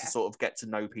just like to sort of get to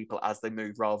know people as they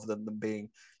move rather than them being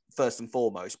first and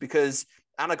foremost. Because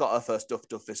Anna got her first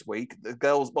Duff this week. The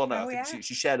girls, well, no, I think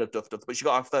she shared a Duff, but she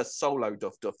got her first solo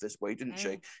Duff this week, didn't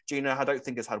she? Gina, I don't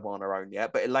think has had one on her own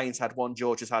yet, but Elaine's had one,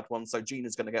 George has had one, so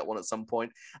Gina's going to get one at some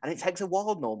point. And it takes a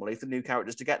while normally for new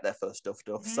characters to get their first Duff.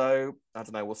 So I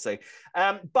don't know, we'll see.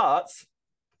 But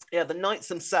yeah, the knights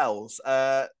themselves.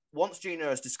 Once Gina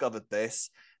has discovered this,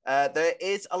 there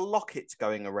is a locket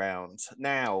going around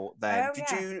now. Then,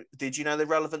 did you know the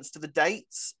relevance to the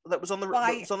dates that was on the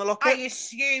locket? I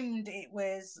assumed it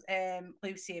was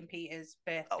Lucy and Peter's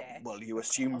birthday. Oh, well, you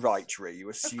assume right, Tree. You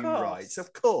assume right.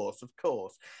 Of course.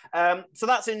 So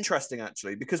that's interesting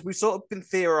actually, because we've sort of been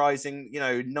theorizing.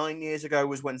 9 years ago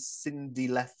was when Cindy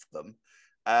left them.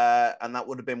 And that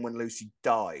would have been when Lucy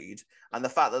died. And the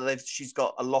fact that she's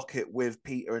got a locket with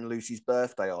Peter and Lucy's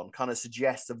birthday on kind of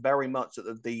suggests very much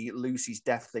that the Lucy's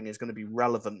death thing is going to be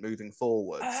relevant moving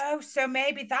forward. Oh, so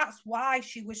maybe that's why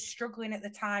she was struggling at the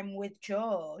time with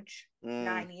George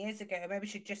 9 years ago. Maybe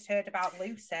she'd just heard about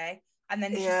Lucy. And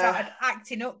then she started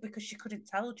acting up because she couldn't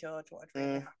tell George what had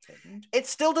really happened. It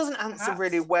still doesn't answer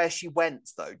really where she went,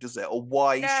 though, does it? Or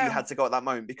why she had to go at that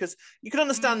moment? Because you can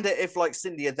understand it if, like,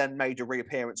 Cindy had then made a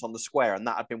reappearance on the square, and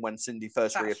that had been when Cindy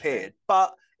first reappeared. True.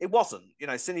 But it wasn't.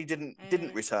 Cindy didn't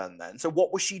return then. So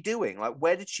what was she doing? Like,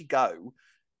 where did she go?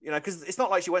 Because it's not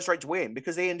like she went straight to Ian,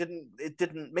 because Ian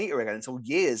didn't meet her again until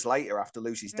years later after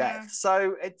Lucy's death.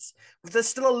 So there's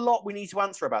still a lot we need to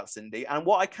answer about Cindy. And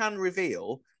what I can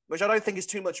reveal, which I don't think is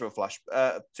too much of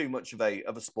a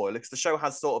spoiler, because the show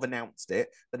has sort of announced it,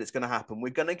 that it's going to happen. We're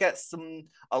going to get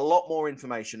a lot more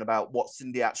information about what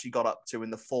Cindy actually got up to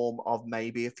in the form of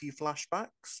maybe a few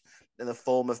flashbacks, in the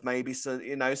form of maybe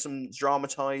some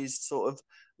dramatized sort of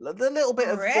a little bit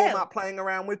of format playing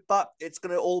around with, but it's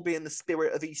going to all be in the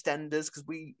spirit of EastEnders, because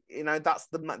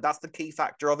that's the key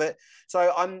factor of it.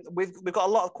 So we've got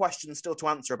a lot of questions still to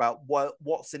answer about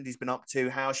what Cindy's been up to,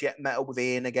 how she met up with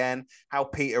Ian again, how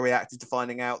Peter reacted to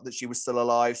finding out that she was still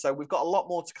alive. So we've got a lot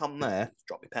more to come there.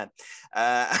 Drop your pen.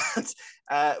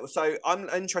 So I'm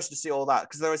interested to see all that,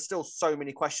 because there are still so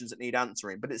many questions that need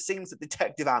answering. But it seems that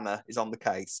Detective Anna is on the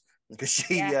case, because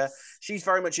she's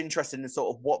very much interested in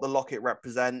sort of what the locket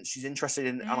represents. She's interested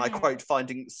in, and I quote,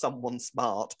 finding someone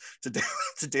smart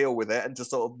to deal with it and to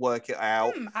sort of work it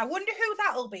out. I wonder who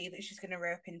that'll be that she's going to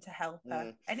rope in to help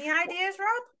her. Any ideas,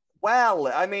 Rob?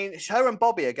 Well, I mean, her and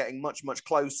Bobby are getting much, much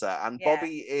closer, and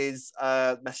Bobby is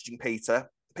messaging Peter.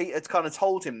 Peter kind of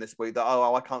told him this week that,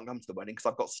 I can't come to the wedding because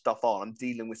I've got stuff on. I'm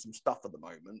dealing with some stuff at the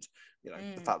moment.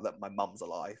 The fact that my mum's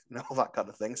alive, all that kind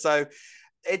of thing. So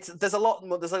there's a lot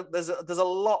more. There's a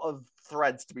lot of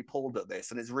threads to be pulled at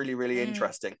this, and it's really, really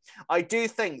interesting. I do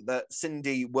think that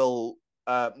Cindy will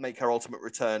make her ultimate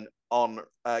return on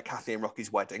Kathy and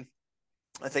Rocky's wedding.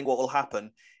 I think what will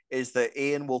happen is that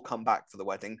Ian will come back for the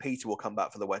wedding, Peter will come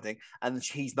back for the wedding, and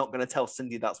he's not going to tell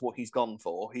Cindy that's what he's gone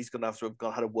for. He's going to have to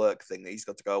have had a work thing that he's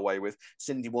got to go away with.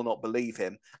 Cindy will not believe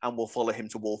him and will follow him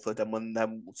to Walford, and when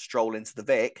then we'll stroll into the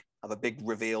Vic, have a big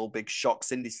reveal, big shock,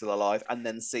 Cindy's still alive, and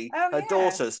then see her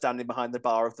daughter standing behind the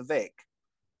bar of the Vic.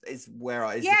 Is where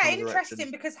I interesting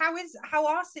because how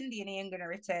are Cindy and Ian going to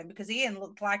return? Because Ian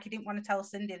looked like he didn't want to tell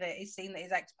Cindy that he's seen that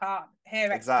his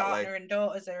ex-partner and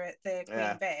daughters are at the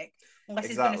Queen Vic, unless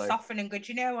he's going to soften and go,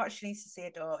 do you know what, she needs to see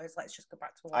her daughters, let's just go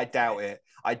back to work.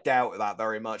 I doubt that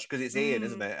very much because it's Ian,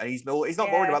 isn't it? And he's not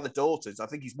worried about the daughters. I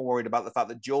think he's more worried about the fact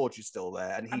that George is still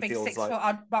there, and he feels 6 foot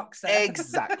odd boxer.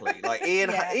 Exactly. Like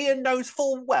Ian knows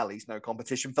full well he's no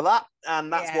competition for that,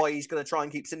 and that's why he's going to try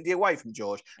and keep Cindy away from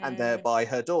George and thereby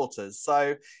her daughters.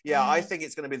 So I think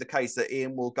it's going to be the case that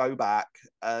Ian will go back.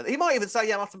 He might even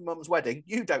say, after Mum's wedding,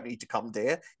 you don't need to come,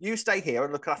 dear. You stay here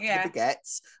and look after the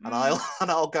baguettes, and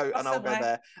I'll go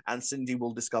there. And Cindy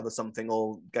will discover something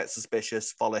or get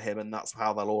suspicious, follow him, and that's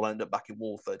how they'll all end up back in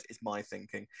Walford. Is my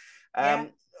thinking.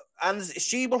 And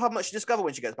she will have much to discover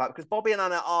when she gets back because Bobby and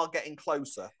Anna are getting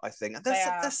closer, I think. And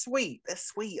they're sweet. They're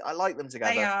sweet. I like them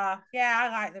together. They are. Yeah,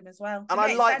 I like them as well. And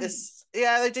I like this.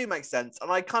 Yeah, they do make sense.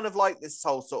 And I kind of like this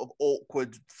whole sort of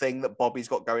awkward thing that Bobby's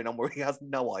got going on where he has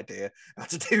no idea how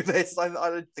to do this. I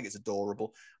think it's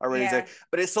adorable. I really do.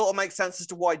 But it sort of makes sense as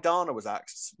to why Dana was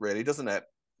axed, really, doesn't it?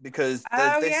 Because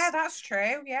that's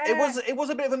true. Yeah, it was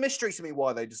a bit of a mystery to me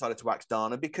why they decided to axe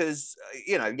Dana because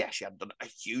she hadn't done a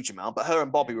huge amount, but her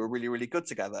and Bobby were really, really good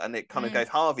together, and it kind of gave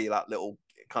Harvey that little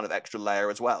kind of extra layer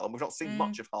as well. And we've not seen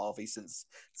much of Harvey since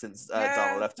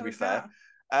Dana left, to be fair.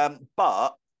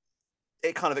 But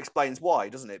it kind of explains why,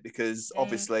 doesn't it? Because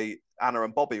obviously Anna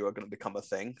and Bobby were going to become a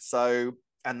thing, so.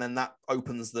 And then that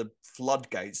opens the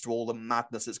floodgates to all the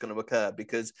madness that's going to occur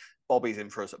because Bobby's in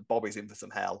for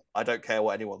some hell. I don't care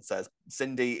what anyone says.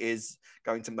 Cindy is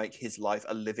going to make his life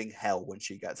a living hell when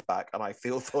she gets back, and I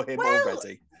feel for him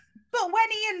already. But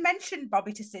when Ian mentioned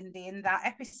Bobby to Cindy in that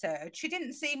episode, she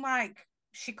didn't seem like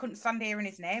she couldn't stand hearing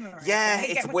his name or anything. Yeah,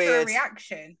 it's weird.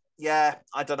 Reaction. Yeah,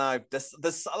 I don't know.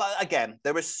 There's again,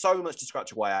 there is so much to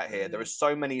scratch away out here. There are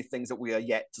so many things that we are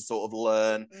yet to sort of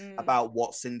learn about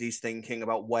what Cindy's thinking,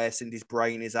 about where Cindy's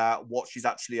brain is at, what she's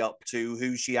actually up to,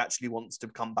 who she actually wants to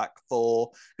come back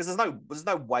for. Because there's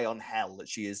no way on hell that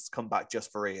she has come back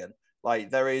just for Ian.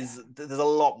 Like there's a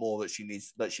lot more that she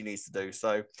needs to do.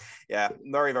 So yeah,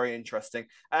 very, very interesting.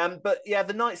 But yeah,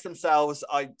 the nights themselves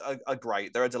are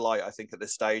great. They're a delight, I think, at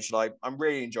this stage. Like I'm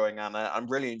really enjoying Anna. I'm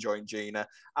really enjoying Gina.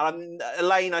 And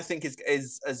Elaine, I think,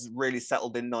 is really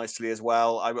settled in nicely as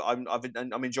well.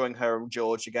 I'm enjoying her and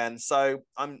George again. So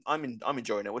I'm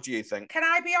enjoying it. What do you think? Can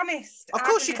I be honest? Of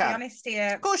course you can. Be honest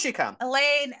here. Of course you can.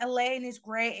 Elaine is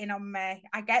grating on me.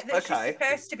 I get that she's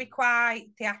supposed to be quite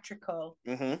theatrical.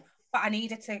 Mm-hmm. But I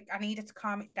need her to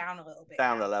calm it down a little bit.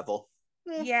 Down a level.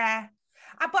 Yeah.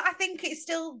 But I think it's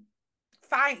still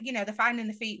fine. They're finding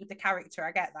the feet with the character.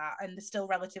 I get that. And they're still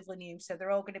relatively new. So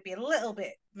they're all going to be a little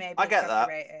bit maybe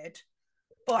exaggerated.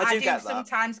 But I do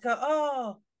sometimes go,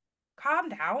 oh, calm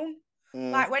down.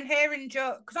 Like when her and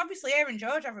George, because obviously her and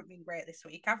George haven't been great this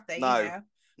week, have they? No.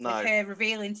 With her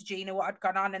revealing to Gina what had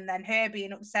gone on and then her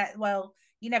being upset. Well,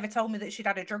 you never told me that she'd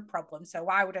had a drug problem. So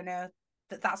why would I know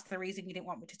that's the reason you didn't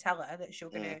want me to tell her that she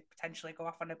was going to potentially go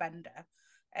off on a bender.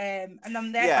 And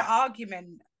then there's the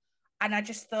argument, and I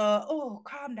just thought, oh,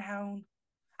 calm down.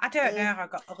 I don't know.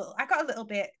 I got a little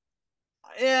bit.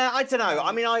 Yeah, I don't know.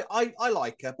 I mean, I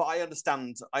like her, but I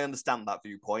understand that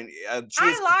viewpoint. I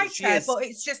like her, but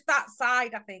it's just that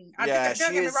side. I think. Don't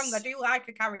get me wrong. I do like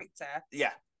a character.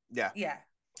 Yeah.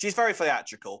 She's very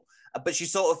theatrical, but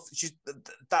she's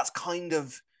that's kind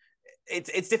of.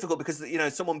 It's difficult because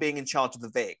someone being in charge of the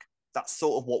Vic, that's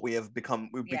sort of what we've become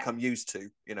used to,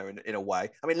 in a way.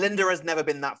 I mean, Linda has never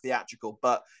been that theatrical,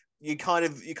 but you kind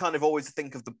of always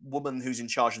think of the woman who's in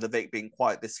charge of the Vic being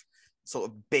quite this sort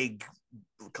of big,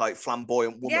 like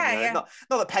flamboyant woman. Not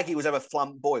that Peggy was ever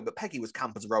flamboyant, but Peggy was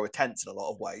camp as a row of tents in a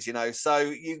lot of ways,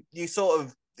 So you sort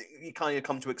of you kind of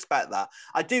come to expect that.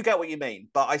 I do get what you mean,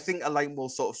 but I think Elaine will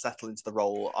sort of settle into the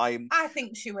role. I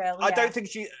think she will. I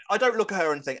don't look at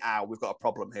her and think, we've got a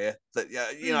problem here. That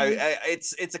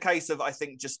it's a case of I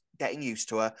think just getting used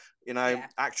to her.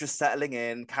 Actress settling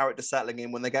in, character settling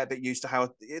in. When they get a bit used to how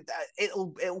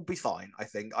it'll be fine. I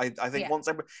think. I think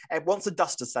once the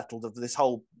dust has settled of this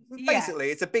whole, basically,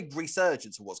 it's a big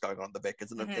resurgence of what's going on at the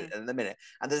Vickers in a minute,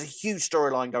 and there's a huge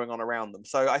storyline going on around them.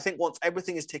 So I think once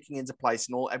everything is ticking into place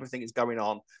and everything is going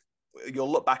on,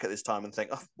 you'll look back at this time and think,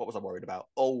 oh, what was I worried about?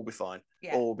 All will be fine.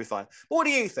 Yeah. All will be fine. But what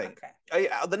do you think? Okay.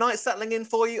 Are the nights settling in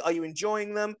for you? Are you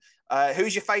enjoying them?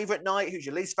 Who's your favourite night? Who's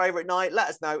your least favourite night? Let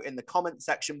us know in the comment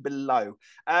section below.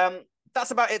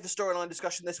 That's about it for storyline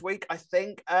discussion this week, I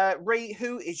think. Ree,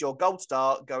 who is your gold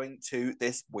star going to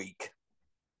this week?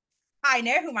 I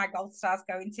know who my gold star's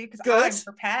going to because I'm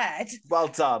prepared. Well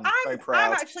done. Very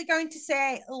proud. I'm actually going to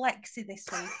say Lexi this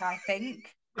week, I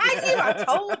think. I knew. I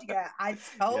told you.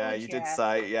 Yeah, you did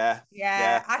say. Yeah.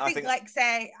 I think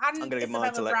Lexi and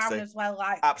Isabella Brown as well.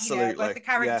 Like, absolutely, both the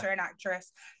character and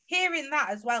actress. Hearing that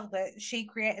as well, that she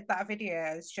created that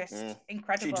video is just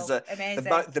incredible, amazing.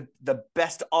 The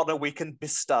best honor we can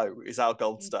bestow is our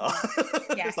gold star.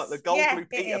 Yes. It's like the gold blue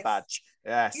Peter badge.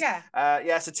 Yes.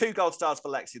 Yeah. So 2 gold stars for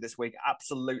Lexi this week.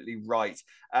 Absolutely right.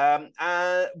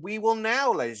 We will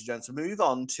now, ladies and gentlemen, move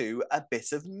on to a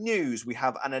bit of news. We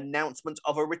have an announcement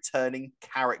of a returning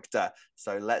character.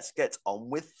 So let's get on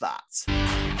with that.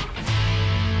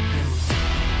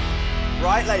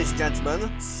 Right, ladies and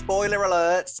gentlemen, spoiler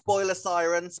alert, spoiler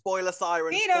siren,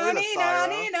 Nina.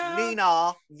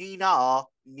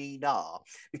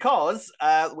 Because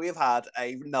we have had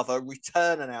another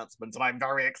return announcement, and I'm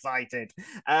very excited.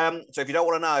 So if you don't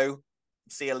want to know,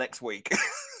 see you next week.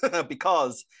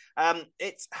 Because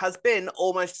it has been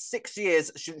almost 6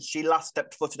 years since she last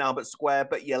stepped foot in Albert Square,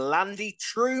 but Yolandi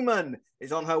Truman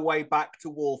is on her way back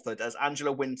to Walford as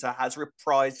Angela Winter has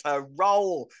reprised her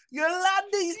role.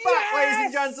 Yolandi's back, ladies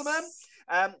and gentlemen.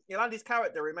 Yolandi's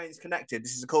character remains connected.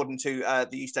 This is according to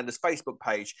the EastEnders Facebook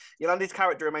page. Yolandi's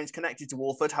character remains connected to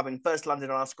Walford, having first landed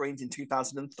on our screens in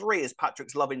 2003 as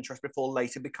Patrick's love interest before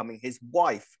later becoming his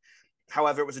wife.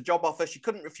 However, it was a job offer she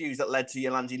couldn't refuse that led to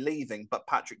Yolandi leaving, but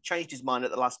Patrick changed his mind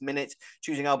at the last minute,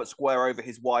 choosing Albert Square over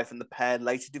his wife, and the pair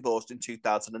later divorced in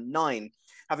 2009.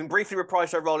 Having briefly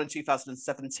reprised her role in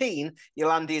 2017,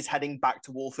 Yolandi is heading back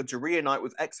to Walford to reunite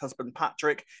with ex-husband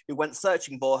Patrick, who went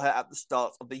searching for her at the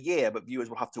start of the year, but viewers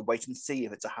will have to wait and see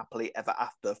if it's a happily ever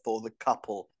after for the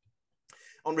couple.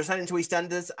 On returning to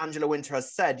EastEnders, Angela Winter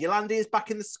has said, Yolandi is back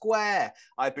in the square.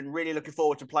 I've been really looking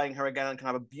forward to playing her again and can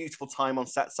have a beautiful time on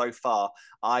set so far.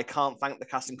 I can't thank the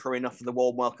cast and crew enough for the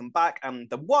warm welcome back. And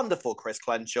the wonderful Chris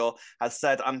Crenshaw has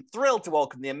said, I'm thrilled to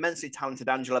welcome the immensely talented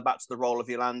Angela back to the role of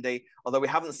Yolandi. Although we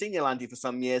haven't seen Yolandi for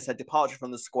some years, her departure from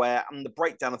the square and the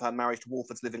breakdown of her marriage to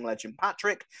Walford's living legend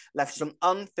Patrick left some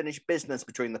unfinished business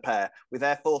between the pair. We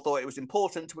therefore thought it was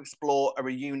important to explore a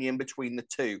reunion between the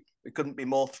two. We couldn't be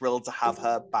more thrilled to have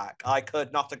her back. I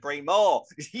could not agree more.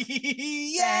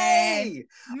 Yay!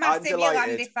 Massive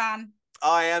Yolandi fan.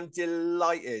 I am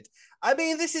delighted. I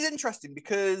mean, this is interesting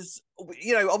because,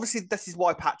 obviously this is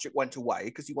why Patrick went away,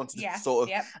 because he wanted to sort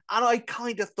of, and I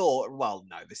kind of thought, well,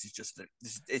 no, it's just an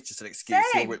excuse.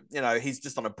 He's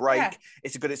just on a break. Yeah.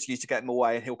 It's a good excuse to get him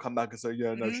away and he'll come back and say,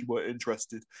 yeah, no, she weren't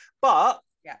interested. But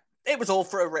it was all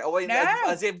for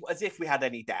as if we had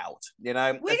any doubt, We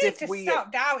need to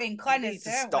stop doubting Clennis, we need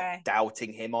to stop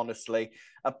doubting him, honestly.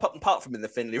 Apart from in the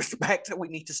Finley respect, we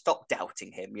need to stop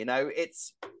doubting him,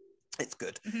 It's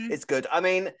good. Mm-hmm. It's good. I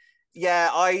mean,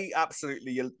 I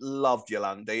absolutely loved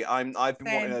Yolandi. I've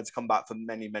been wanting her to come back for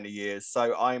many, many years.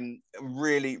 So I'm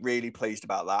really, really pleased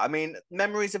about that. I mean,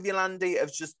 memories of Yolandi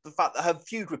of just the fact that her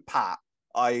feud with Pat,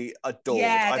 I adored.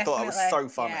 Yeah, I thought it was so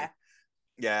funny.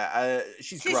 Yeah.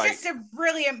 She's great. She's just a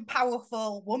brilliant,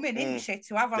 powerful woman, isn't she,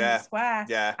 to have on the square?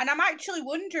 Yeah. And I'm actually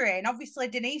wondering, obviously,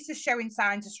 Denise is showing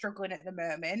signs of struggling at the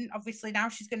moment. Obviously, now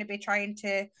she's going to be trying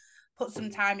to put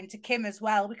some time into Kim as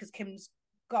well, because Kim's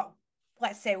got,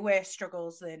 let's say, worse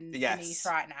struggles than Denise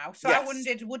right now. So I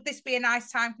wondered, would this be a nice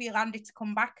time for Yolandi to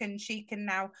come back and she can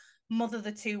now mother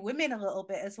the two women a little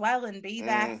bit as well and be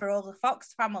there for all the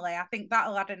Fox family? I think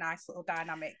that'll add a nice little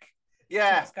dynamic to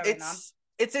what's going on.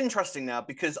 It's interesting now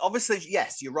because obviously,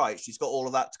 yes, you're right. She's got all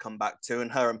of that to come back to,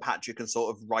 and her and Patrick can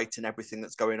sort of write in everything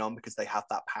that's going on because they have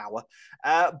that power.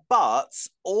 But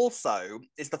also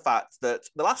is the fact that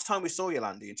the last time we saw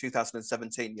Yolandi in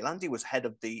 2017, Yolandi was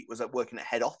working at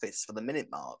head office for the Minute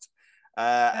Mart.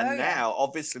 Now,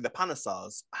 obviously, the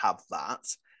Panasars have that.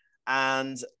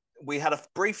 And we had a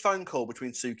brief phone call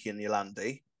between Suki and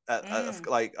Yolandi, I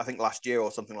think last year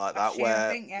or something like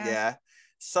that,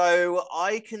 So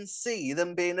I can see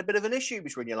them being a bit of an issue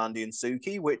between Yolandi and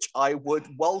Suki, which I would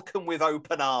welcome with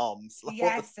open arms.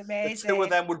 Yes, amazing. The two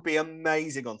of them would be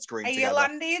amazing on screen together.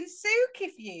 Yolandi and Suki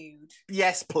feud.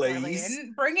 Yes, please.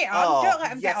 Brilliant. Bring it on. Don't let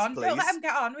them get on. Please. Don't let them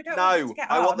get on. We don't want them to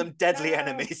get on. I want them deadly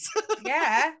enemies.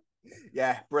 Yeah.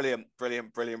 Yeah, brilliant.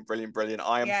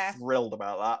 I am thrilled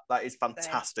about that. That is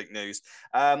fantastic news.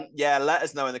 Yeah, let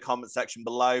us know in the comment section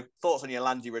below. Thoughts on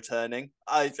Yolandi returning.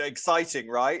 It's exciting,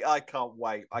 right? I can't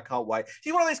wait.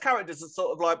 She's one of those characters that's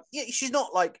sort of like, yeah, she's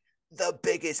not like the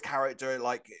biggest character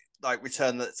like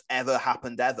return that's ever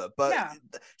happened ever, but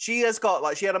she has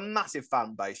got she had a massive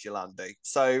fan base, Yolandi,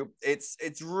 so it's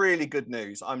really good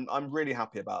news. I'm really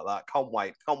happy about that. Can't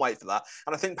wait for that.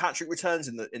 And I think Patrick returns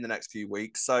in the next few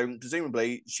weeks, so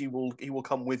presumably he will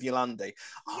come with Yolandi.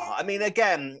 I mean,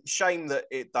 again, shame that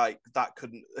that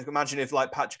couldn't, imagine if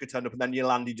Patrick had turned up and then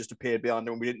Yolandi just appeared behind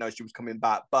her and we didn't know she was coming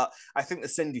back. But I think the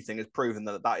Cindy thing has proven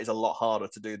that is a lot harder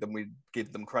to do than we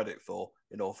give them credit for,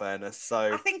 in all fairness.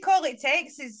 So I think all it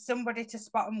takes is somebody to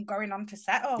spot them going on to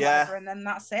set or whatever, and then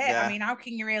that's it. I mean, how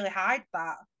can you really hide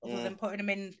that other than putting them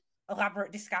in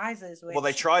elaborate disguises? Well,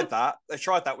 they tried that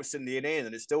with Cindy and Ian,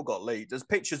 and it still got leaked. There's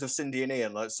pictures of Cindy and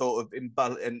Ian sort of in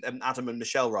Adam and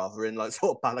Michelle rather, in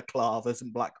sort of balaclavas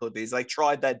and black hoodies. They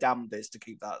tried their damnedest to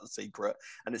keep that a secret,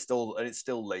 and it's still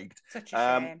leaked. Such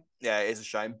a shame. Yeah, it is a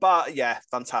shame, but yeah,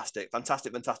 fantastic.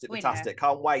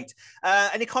 Can't wait.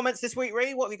 Any comments this week,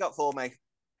 Ree? What have you got for me?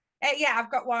 Yeah, I've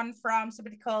got one from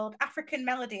somebody called African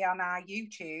Melody on our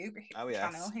YouTube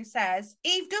channel who says,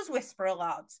 Eve does whisper a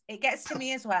lot. It gets to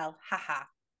me as well. Haha.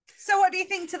 So what do you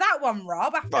think to that one,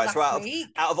 Rob, after last week?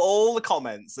 Out of all the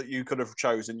comments that you could have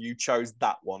chosen, you chose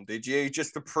that one, did you?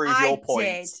 Just to prove your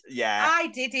point? Yeah. I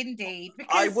did indeed.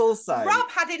 Because I will say,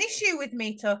 Rob had an issue with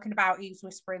me talking about Eve's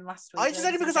whispering last week. I just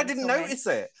only because I didn't notice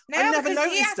it. No, I never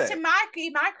noticed he has to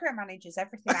micromanages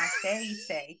everything I say, you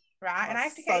see. Right, and I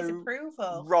have to get his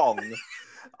approval. Wrong.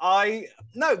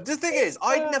 The thing is,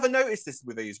 I'd never noticed this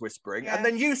with Eve's whispering, and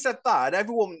then you said that, and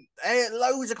everyone,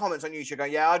 loads of comments on YouTube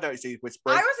going, yeah, I noticed Eve's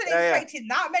whispering. I wasn't expecting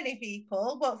that many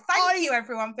people, but thank you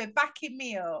everyone for backing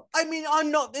me up. I mean,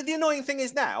 I'm not. The annoying thing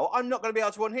is now I'm not going to be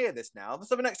able to unhear this now.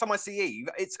 So the next time I see Eve,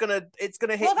 it's gonna hit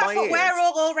my ears. Well, that's what we're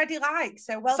all already like.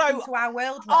 So welcome to our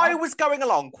world, Rob. I was going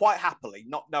along quite happily,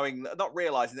 not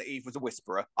realizing that Eve was a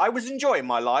whisperer. I was enjoying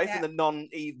my life in the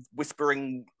non-Eve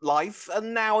whispering life,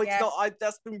 and now it's not.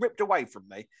 That's been ripped away from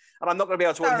me, and I'm not going to be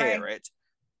able to unhear it.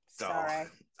 So, sorry.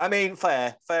 I mean,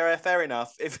 fair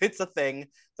enough. If it's a thing,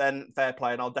 then fair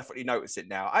play, and I'll definitely notice it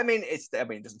now. I mean, it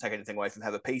doesn't take anything away from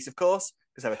Heather Peace, of course,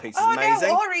 because Heather Peace is amazing.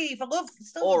 No, or Eve, I love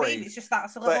still Eve. It's just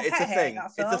that's a little. But it's a thing.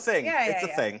 It's a thing. It's a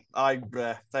thing.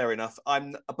 Fair enough.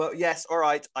 But yes, all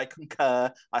right. I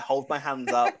concur. I hold my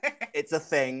hands up. It's a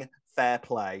thing. Fair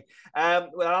play. Our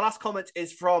last comment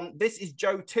is from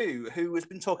Joe 2, who has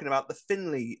been talking about the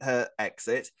Finlay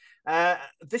exit.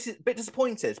 This is a bit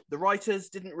disappointed. The writers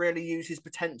didn't really use his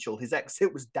potential. His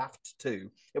exit was daft too.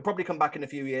 He'll probably come back in a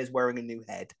few years wearing a new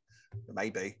head.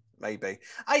 Maybe. I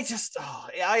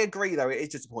agree though. It is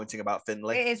disappointing about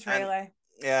Finlay. It is really.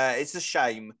 Yeah, it's a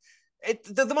shame.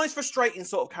 The most frustrating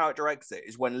sort of character exit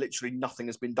is when literally nothing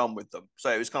has been done with them.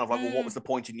 So it was kind of like, well, what was the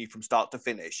point in you from start to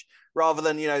finish? Rather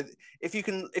than,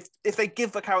 if they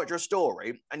give a character a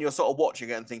story and you're sort of watching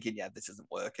it and thinking, yeah, this isn't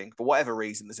working. For whatever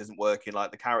reason, this isn't working.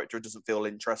 Like the character doesn't feel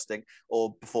interesting,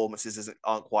 or performances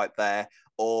aren't quite there,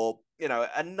 or,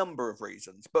 a number of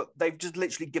reasons. But they've just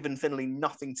literally given Finlay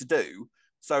nothing to do.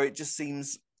 So it just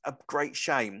seems a great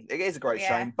shame. It is a great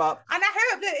shame, but and I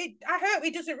hope he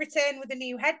doesn't return with a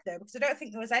new head though, because I don't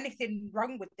think there was anything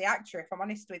wrong with the actor. If I'm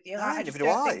honest with you, I just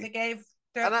don't think they gave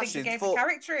the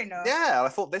character enough. Yeah, I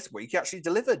thought this week he actually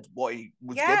delivered what he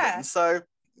was given. So.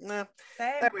 Yeah.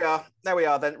 There we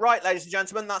are then. Right, ladies and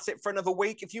gentlemen, that's it for another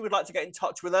week. If you would like to get in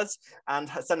touch with us and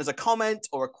send us a comment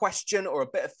or a question or a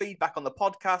bit of feedback on the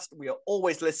podcast, we are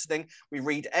always listening. We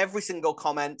read every single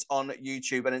comment on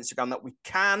YouTube and Instagram that we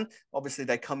can. Obviously,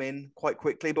 they come in quite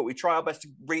quickly, but we try our best to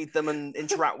read them and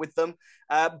interact with them.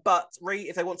 But Ree,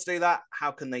 if they want to do that,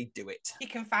 how can they do it? You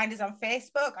can find us on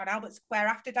Facebook, on Albert Square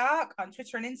After Dark, on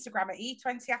Twitter and Instagram at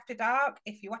E20 After Dark.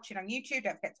 If you're watching on YouTube,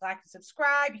 don't forget to like and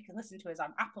subscribe. You can listen to us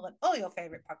on Apple and all your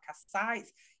favourite podcast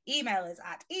sites. Email us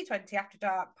at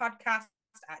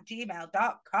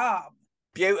e20afterdarkpodcast@gmail.com.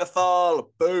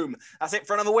 Beautiful. Boom. That's it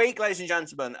for another week, ladies and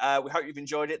gentlemen. We hope you've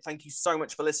enjoyed it. Thank you so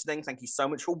much for listening. Thank you so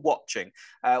much for watching.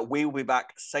 We will be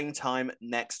back same time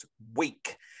next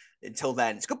week. Until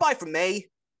then, it's goodbye from me.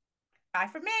 Bye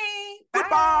from me.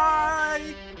 Goodbye.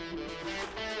 Bye.